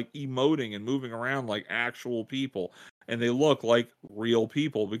people like emoting and moving around like actual people, and they look like real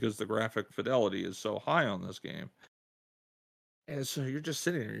people because the graphic fidelity is so high on this game. And so you're just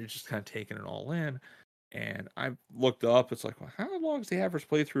sitting there, you're just kind of taking it all in. And I looked up, it's like, well, how long is the average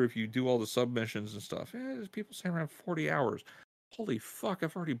playthrough if you do all the submissions and stuff? There's people saying around 40 hours. Holy fuck,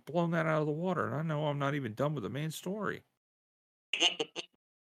 I've already blown that out of the water, and I know I'm not even done with the main story.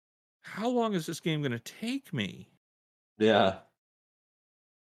 How long is this game going to take me? Yeah.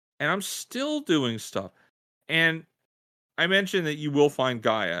 And I'm still doing stuff. And I mentioned that you will find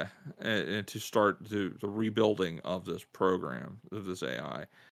Gaia to start the rebuilding of this program, of this AI.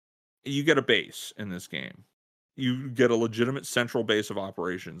 You get a base in this game. You get a legitimate central base of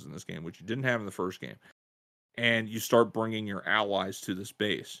operations in this game, which you didn't have in the first game. And you start bringing your allies to this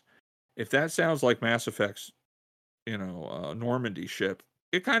base. If that sounds like Mass Effect's, Normandy ship,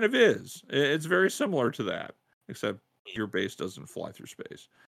 it kind of is. It's very similar to that, except your base doesn't fly through space.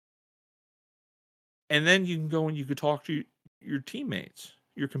 And then you can go and you could talk to your teammates,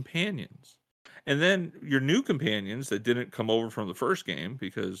 your companions. And then your new companions that didn't come over from the first game,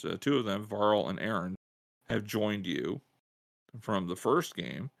 because two of them, Varl and Aaron, have joined you from the first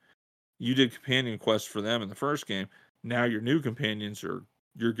game. You did companion quests for them in the first game. Now your new companions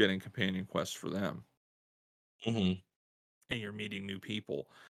you're getting companion quests for them. Hmm. And you're meeting new people.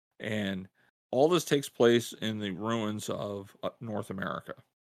 And all this takes place in the ruins of North America.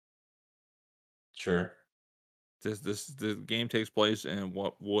 Sure. The game takes place in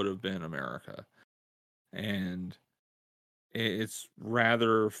what would have been America. And it's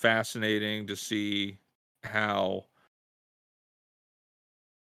rather fascinating to see how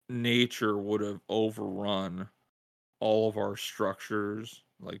nature would have overrun all of our structures,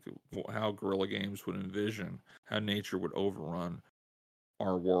 like how Guerrilla Games would envision how nature would overrun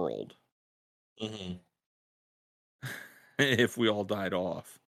our world Hmm. if we all died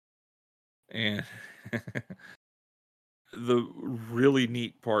off. And the really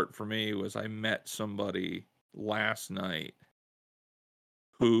neat part for me was I met somebody last night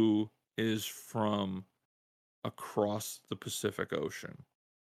who is from across the Pacific Ocean,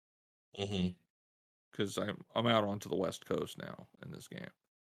 Hmm. because I'm out onto the West Coast now in this game.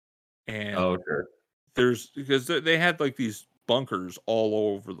 And Oh, sure. because they had like these bunkers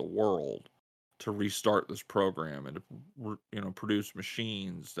all over the world to restart this program and to produce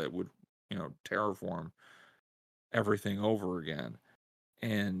machines that would terraform everything over again.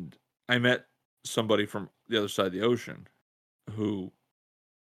 And I met somebody from the other side of the ocean who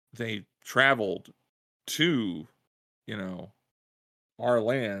they traveled to you know our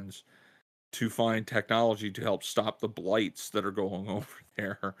lands to find technology to help stop the blights that are going over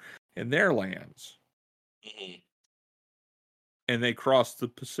there in their lands. Hmm. And they crossed the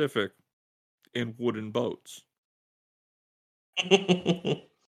Pacific in wooden boats,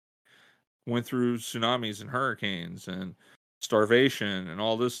 went through tsunamis and hurricanes and starvation and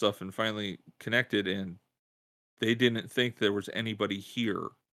all this stuff, and finally connected. And they didn't think there was anybody here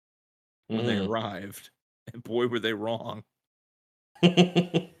when they Hmm. arrived. And boy, were they wrong.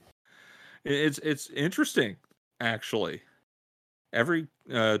 It's interesting, actually. Every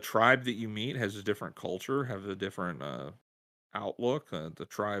tribe that you meet has a different culture, have a different outlook. The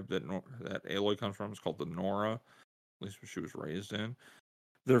tribe that Aloy comes from is called the Nora, at least what she was raised in.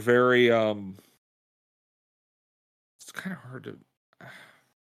 They're very it's kind of hard to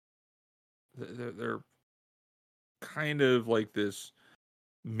they're kind of like this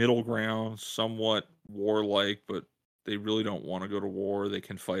middle ground, somewhat warlike, but they really don't want to go to war. They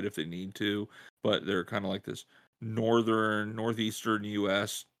can fight if they need to, but they're kind of like this northeastern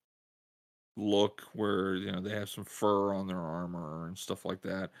US look where they have some fur on their armor and stuff like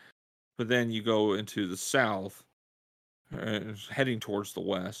that. But then you go into the south, heading towards the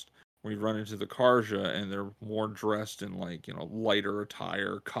west, where you run into the Karja, and they're more dressed in like lighter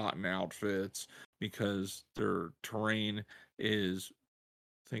attire, cotton outfits, because their terrain is,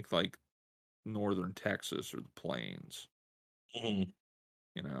 think like northern Texas or the plains, Hmm.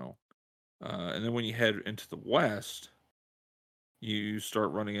 you know. And then when you head into the west, you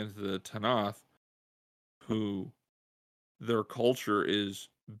start running into the Tanath, who their culture is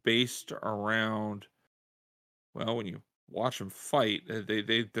based around, well, when you watch them fight,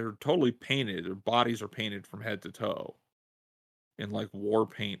 they're totally painted. Their bodies are painted from head to toe in like war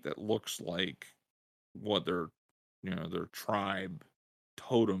paint that looks like what their tribe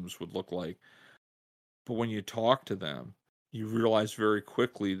totems would look like. But when you talk to them, you realize very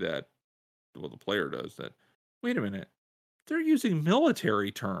quickly that, well, the player does that. Wait a minute, they're using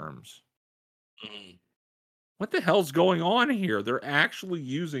military terms. Mhm. What the hell's going on here? They're actually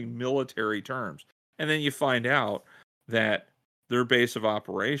using military terms. And then you find out that their base of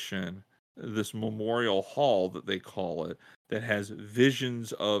operation, this memorial hall that they call it, that has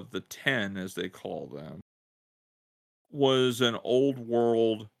visions of the 10, as they call them, was an old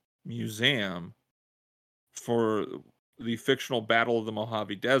world museum for the fictional Battle of the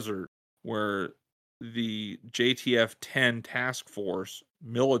Mojave Desert, where the JTF 10 task force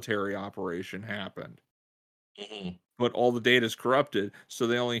military operation happened. Mhm. But all the data is corrupted, so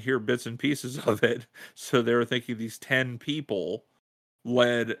they only hear bits and pieces of it. So they were thinking these 10 people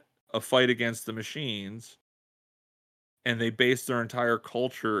led a fight against the machines, and they based their entire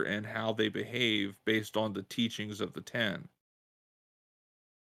culture and how they behave based on the teachings of the 10.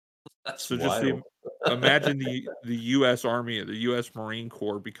 That's So just wild. imagine the U.S. Army, the U.S. Marine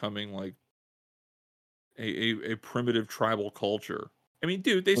Corps becoming like a primitive tribal culture. I mean,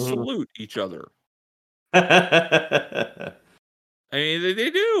 dude, they Mhm. salute each other. I mean, they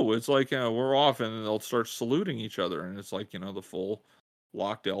do. It's like, we're off and they'll start saluting each other. And it's like, the full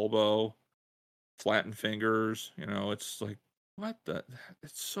locked elbow, flattened fingers. It's like, what the?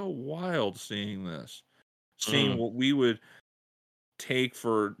 It's so wild seeing this. Seeing Mhm. what we would take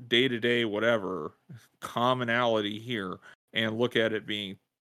for day to day, whatever, commonality here, and look at it being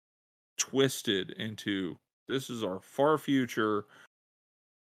twisted into, this is our far future.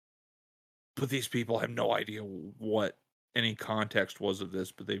 But these people have no idea what any context was of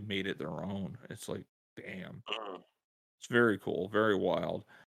this, but they've made it their own. It's like, damn. Mhm. It's very cool, very wild.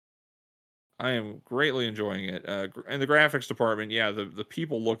 I am greatly enjoying it. And the graphics department, yeah, the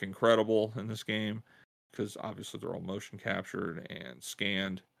people look incredible in this game because obviously they're all motion captured and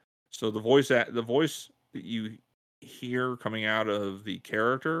scanned. So the voice that you hear coming out of the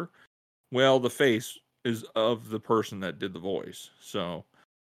character, well, the face is of the person that did the voice. So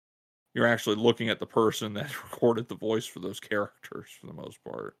you're actually looking at the person that recorded the voice for those characters for the most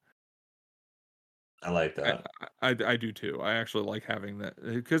part. I like I that. I do too. I actually like having that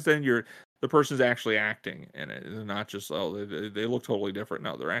because then the person's actually acting in it. They're not just, oh, they look totally different.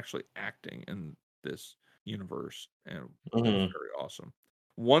 No, they're actually acting in this universe, and it's Mhm. very awesome.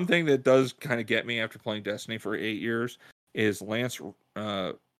 One thing that does kind of get me after playing Destiny for 8 years is Lance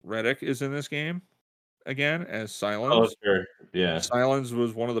Reddick is in this game again as Oh, Silence. sure. Yeah. Silence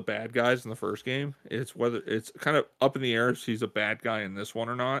was one of the bad guys in the first game. It's whether it's kind of up in the air if he's a bad guy in this one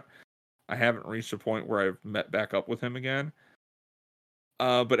or not. I haven't reached a point where I've met back up with him again.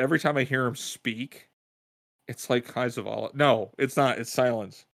 But every time I hear him speak, it's like Kai Zavala. No, it's not. It's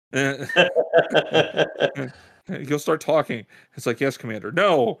Silence. He'll start talking. It's like, yes, Commander.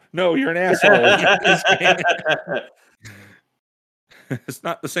 No, no, you're an asshole. It's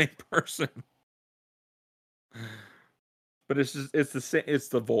not the same person. But it's the same. It's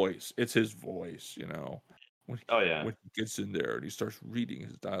the voice. It's his voice. When Oh, yeah. when he gets in there and he starts reading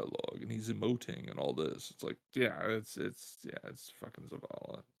his dialogue and he's emoting and all this, it's like, yeah, it's fucking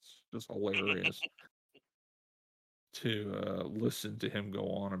Zavala. It's just hilarious to listen to him go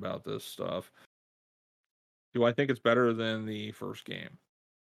on about this stuff. Do I think it's better than the first game?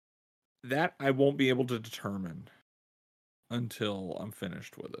 That I won't be able to determine until I'm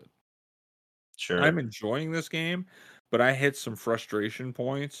finished with it. I'm Sure. enjoying this game, but I hit some frustration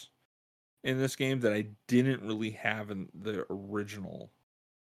points in this game that I didn't really have in the original.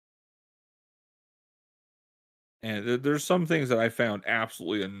 And there's some things that I found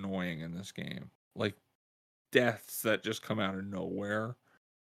absolutely annoying in this game, like deaths that just come out of nowhere.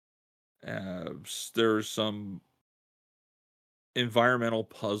 There's some environmental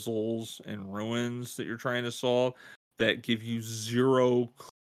puzzles and ruins that you're trying to solve that give you zero,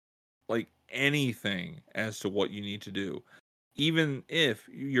 like, anything as to what you need to do. Even if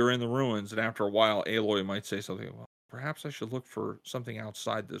you're in the ruins and after a while Aloy might say something, well, perhaps I should look for something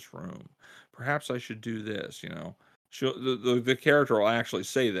outside this room. Perhaps I should do this. The character will actually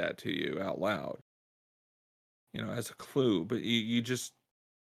say that to you out loud, as a clue. But you just,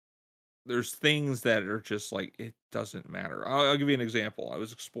 there's things that are just like, it doesn't matter. I'll give you an example. I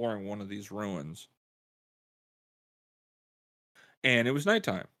was exploring one of these ruins, and it was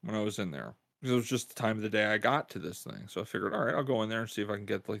nighttime when I was in there. Because it was just the time of the day I got to this thing. So I figured, all right, I'll go in there and see if I can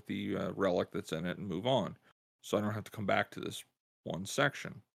get like the relic that's in it and move on. So I don't have to come back to this one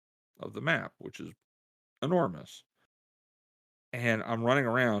section of the map, which is enormous. And I'm running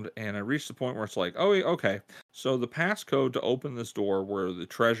around, and I reached the point where it's like, oh, okay. So the passcode to open this door where the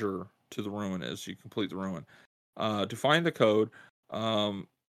treasure to the ruin is, you complete the ruin. To find the code,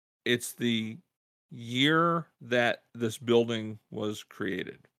 it's the year that this building was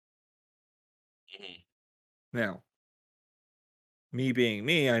created. Mhm. Now, me being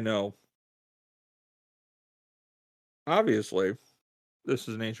me, I know, obviously, this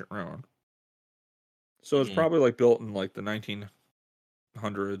is an ancient ruin. So it's Mhm. probably like built in like the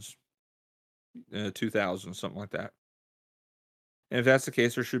 1900s, 2000s, something like that. And if that's the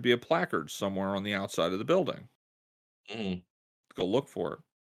case, there should be a placard somewhere on the outside of the building. Mhm. Go look for it.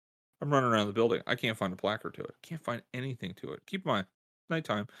 I'm running around the building. I can't find a placard to it. Can't find anything to it. Keep in mind,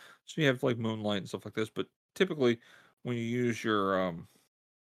 nighttime, so you have like moonlight and stuff like this. But typically, when you use your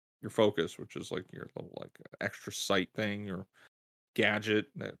focus, which is like your little like extra sight thing, your gadget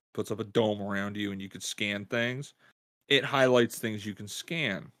that puts up a dome around you and you could scan things, it highlights things you can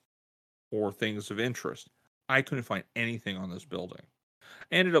scan or things of interest. I couldn't find anything on this building.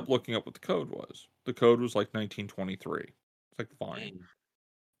 I ended up looking up what the code was. The code was like 1923. It's like, fine. Mhm.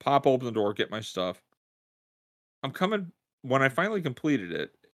 Pop open the door, get my stuff. I'm coming when I finally completed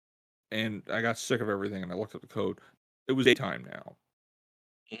it and I got sick of everything and I looked up the code. It was daytime now.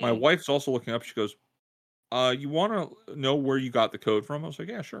 My Mhm. wife's also looking up. She goes, you want to know where you got the code from? I was like,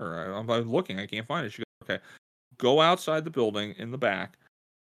 yeah, sure. I'm looking. I can't find it. She goes, okay, go outside the building in the back,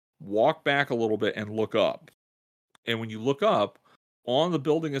 walk back a little bit and look up. And when you look up, on the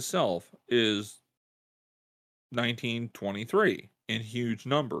building itself is 1923 in huge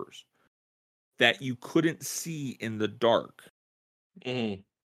numbers that you couldn't see in the dark, Mhm.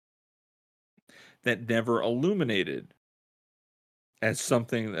 that never illuminated as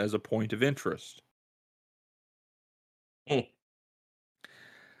something as a point of interest. Mhm.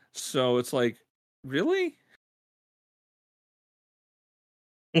 So it's like, really?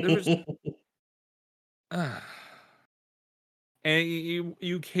 There was uh, and you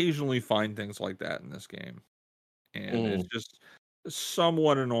occasionally find things like that in this game. And it's Mhm. just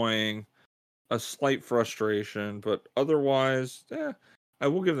somewhat annoying, a slight frustration, but otherwise, I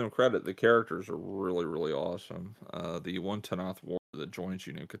will give them credit. The characters are really, really awesome. The one Tanath warrior that joins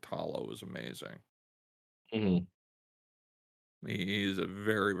you, Katalo, is amazing. Mhm. He's a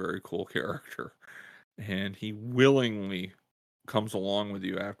very, very cool character, and he willingly comes along with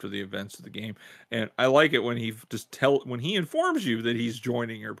you after the events of the game. And I like it when when he informs you that he's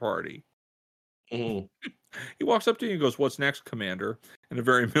joining your party. Mhm. He walks up to you and goes, "What's next, Commander?" in a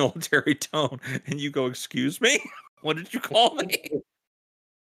very military tone, and you go, "Excuse me, what did you call me?"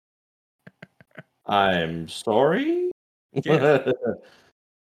 I'm sorry? Yeah,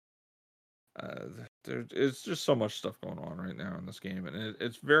 uh, it's just so much stuff going on right now in this game, and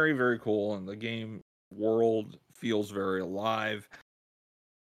it's very, very cool. And the game world feels very alive.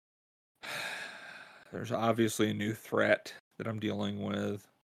 There's obviously a new threat that I'm dealing with.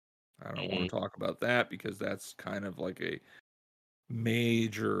 I don't want Mhm. to talk about that because that's kind of like a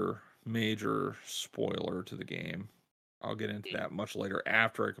major, major spoiler to the game. I'll get into that much later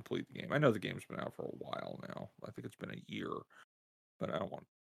after I complete the game. I know the game's been out for a while now. I think it's been a year, but I don't want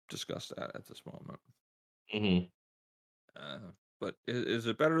to discuss that at this moment. Mhm. But is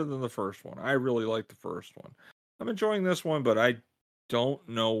it better than the first one? I really like the first one. I'm enjoying this one, but I don't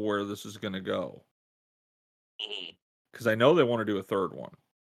know where this is going to go Mhm. because I know they want to do a third one.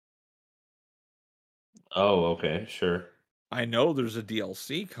 Oh, okay, sure. I know there's a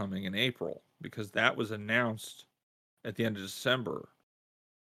DLC coming in April because that was announced at the end of December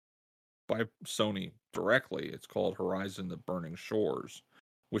by Sony directly. It's called Horizon the Burning Shores,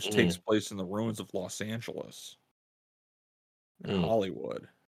 which takes Mhm. place in the ruins of Los Angeles and Mm. Hollywood,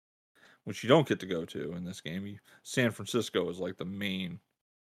 which you don't get to go to in this game. San Francisco is like the main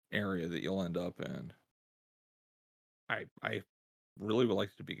area that you'll end up in. I really would like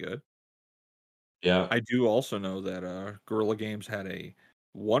it to be good. Yeah. I do also know that Guerrilla Games had a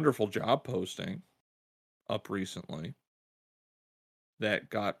wonderful job posting up recently that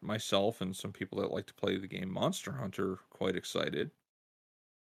got myself and some people that like to play the game Monster Hunter quite excited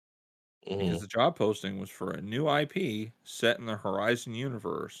because Mhm. the job posting was for a new IP set in the Horizon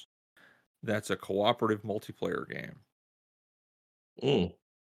universe that's a cooperative multiplayer game. Mm.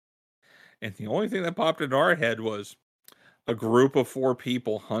 And the only thing that popped into our head was a group of 4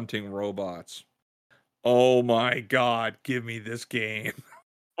 people hunting robots. Oh my god, give me this game.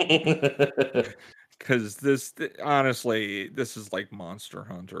 Because honestly, this is like Monster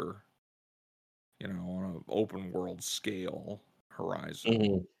Hunter, on an open world scale Horizon,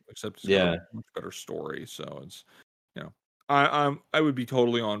 Mhm. except it's got a Yeah. much better story. So it's, you know, I would be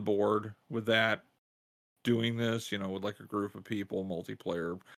totally on board with that. Doing this, with like a group of people,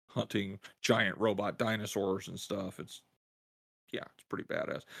 multiplayer, hunting giant robot dinosaurs and stuff. It's pretty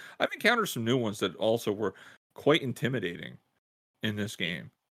badass. I've encountered some new ones that also were quite intimidating in this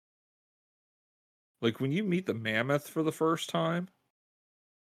game. Like when you meet the mammoth for the first time,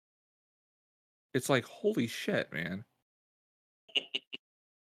 it's like, holy shit, man.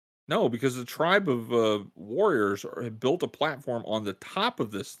 No, because the tribe of warriors have built a platform on the top of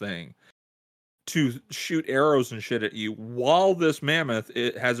this thing to shoot arrows and shit at you, while this mammoth,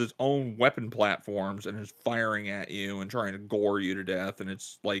 it has its own weapon platforms and is firing at you and trying to gore you to death, and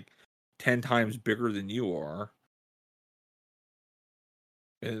it's like 10 times bigger than you are.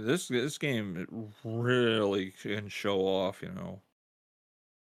 This game really can show off,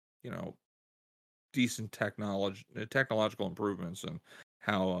 decent technological improvements, and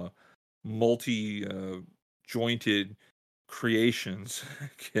how multi jointed creations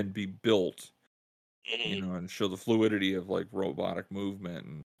can be built, and show the fluidity of like robotic movement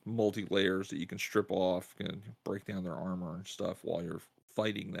and multi layers that you can strip off and break down their armor and stuff while you're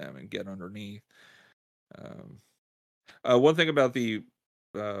fighting them and get underneath. One thing about the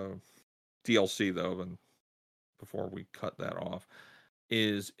DLC though, and before we cut that off,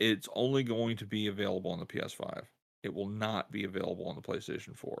 is it's only going to be available on the PS5. It will not be available on the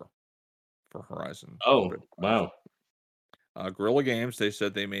PlayStation 4 for Horizon. Oh, wow. Guerrilla Games, they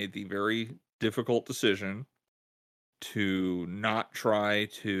said they made the very difficult decision to not try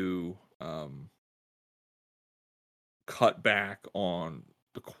to cut back on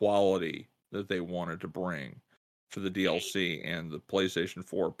the quality that they wanted to bring for the DLC, and the PlayStation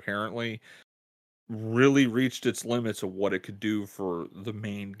 4 apparently really reached its limits of what it could do for the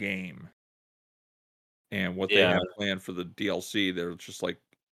main game. And what they Yeah. have planned for the DLC, they're just like,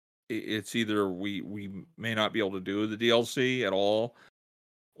 it's either we may not be able to do the DLC at all,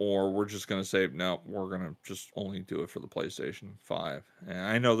 or we're just going to say, no, we're going to just only do it for the PlayStation 5. And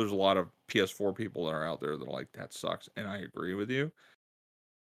I know there's a lot of PS4 people that are out there that are like, that sucks. And I agree with you.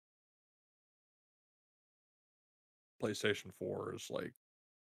 PlayStation 4 is like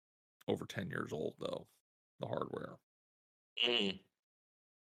over 10 years old, though, the hardware. It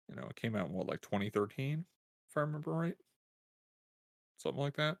came out in what, like 2013, if I remember right? Something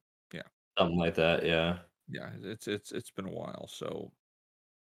like that. Yeah. Something like that, yeah. Yeah, it's been a while. So,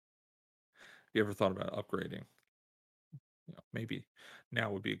 you ever thought about upgrading? Maybe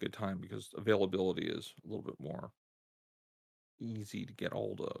now would be a good time because availability is a little bit more easy to get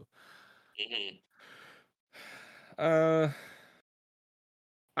hold of.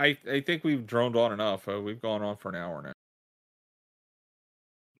 I think we've droned on enough. We've gone on for an hour now.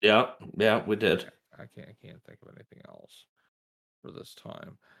 Yeah, we did. I can't think of anything else for this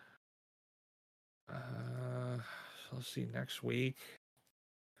time. Let's see. Next week,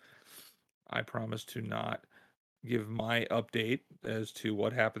 I promise to not give my update as to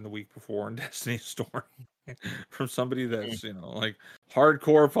what happened the week before in Destiny's story from somebody that's like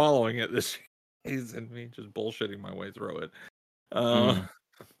hardcore following it this season, me just bullshitting my way through it. But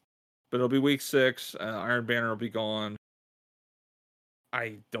it'll be week 6. Iron Banner will be gone.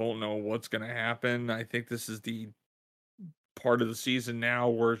 I don't know what's gonna happen. I think this is the part of the season now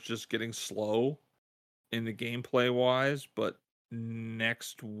where it's just getting slow in the gameplay wise, but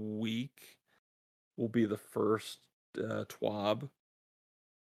next week will be the first TWAB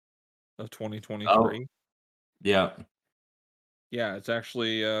of 2023. Oh, yeah. Yeah, it's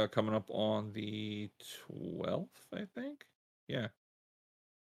actually coming up on the 12th, I think. Yeah.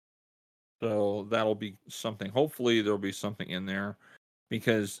 So that'll be something. Hopefully there'll be something in there,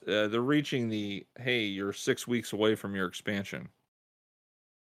 because they're reaching the, hey, you're 6 weeks away from your expansion.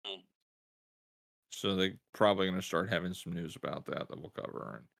 So they're probably going to start having some news about that we'll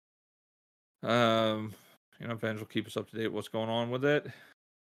cover. And Venge will keep us up to date what's going on with it.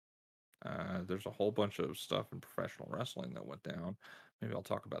 There's a whole bunch of stuff in professional wrestling that went down. Maybe I'll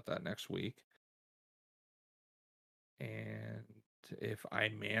talk about that next week. And if I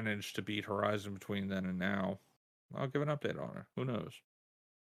manage to beat Horizon between then and now, I'll give an update on it. Who knows?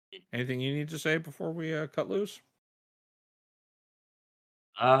 Anything you need to say before we cut loose?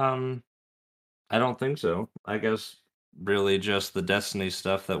 I don't think so. I guess really just the Destiny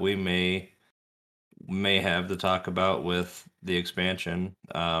stuff that we may have to talk about with the expansion.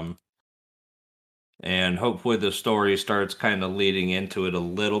 And hopefully the story starts kind of leading into it a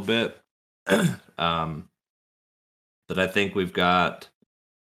little bit. But I think we've got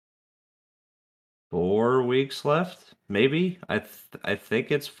 4 weeks left, maybe. I think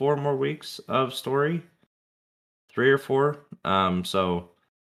it's 4 more weeks of story, 3 or 4. So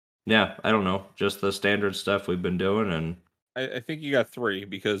yeah, I don't know, just the standard stuff we've been doing, and I think you got 3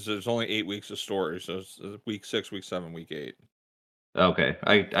 because there's only 8 weeks of story, so it's week 6, week 7, week 8. Okay,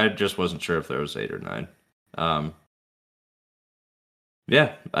 I just wasn't sure if there was 8 or 9. Um,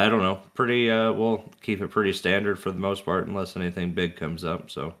 yeah, I don't know. Pretty we'll keep it pretty standard for the most part, unless anything big comes up.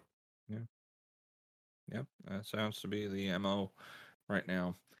 So, Yeah. Yep, that sounds to be the MO right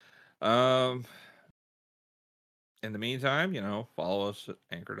now. Um, in the meantime, follow us at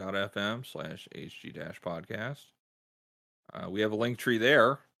anchor.fm/HG-podcast. We have a link tree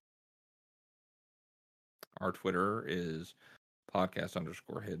there. Our Twitter is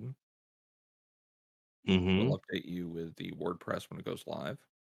podcast_hidden. mm-hmm. We'll update you with the WordPress when it goes live.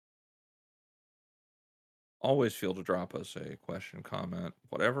 Always feel to drop us a question, comment,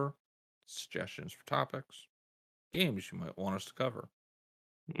 whatever, suggestions for topics, games you might want us to cover,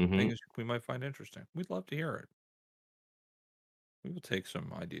 Mm-hmm. things we might find interesting. We'd love to hear it. We will take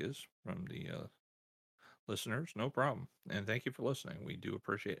some ideas from the listeners, no problem. And thank you for listening. We do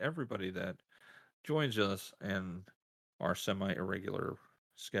appreciate everybody that joins us in our semi irregular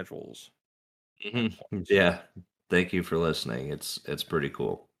schedules and Mm-hmm. points. Yeah, thank you for listening. It's pretty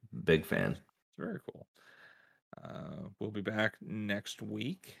cool. Big fan. It's very cool. We'll be back next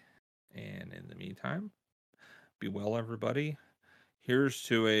week. And in the meantime, be well, everybody. Here's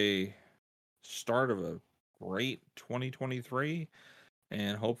to a start of a great 2023.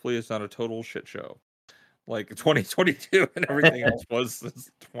 And hopefully, it's not a total shit show like 2022 and everything else was this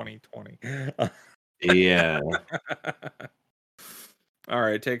 2020. Yeah. All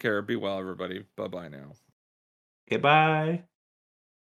right. Take care. Be well, everybody. Bye bye now. Okay, bye.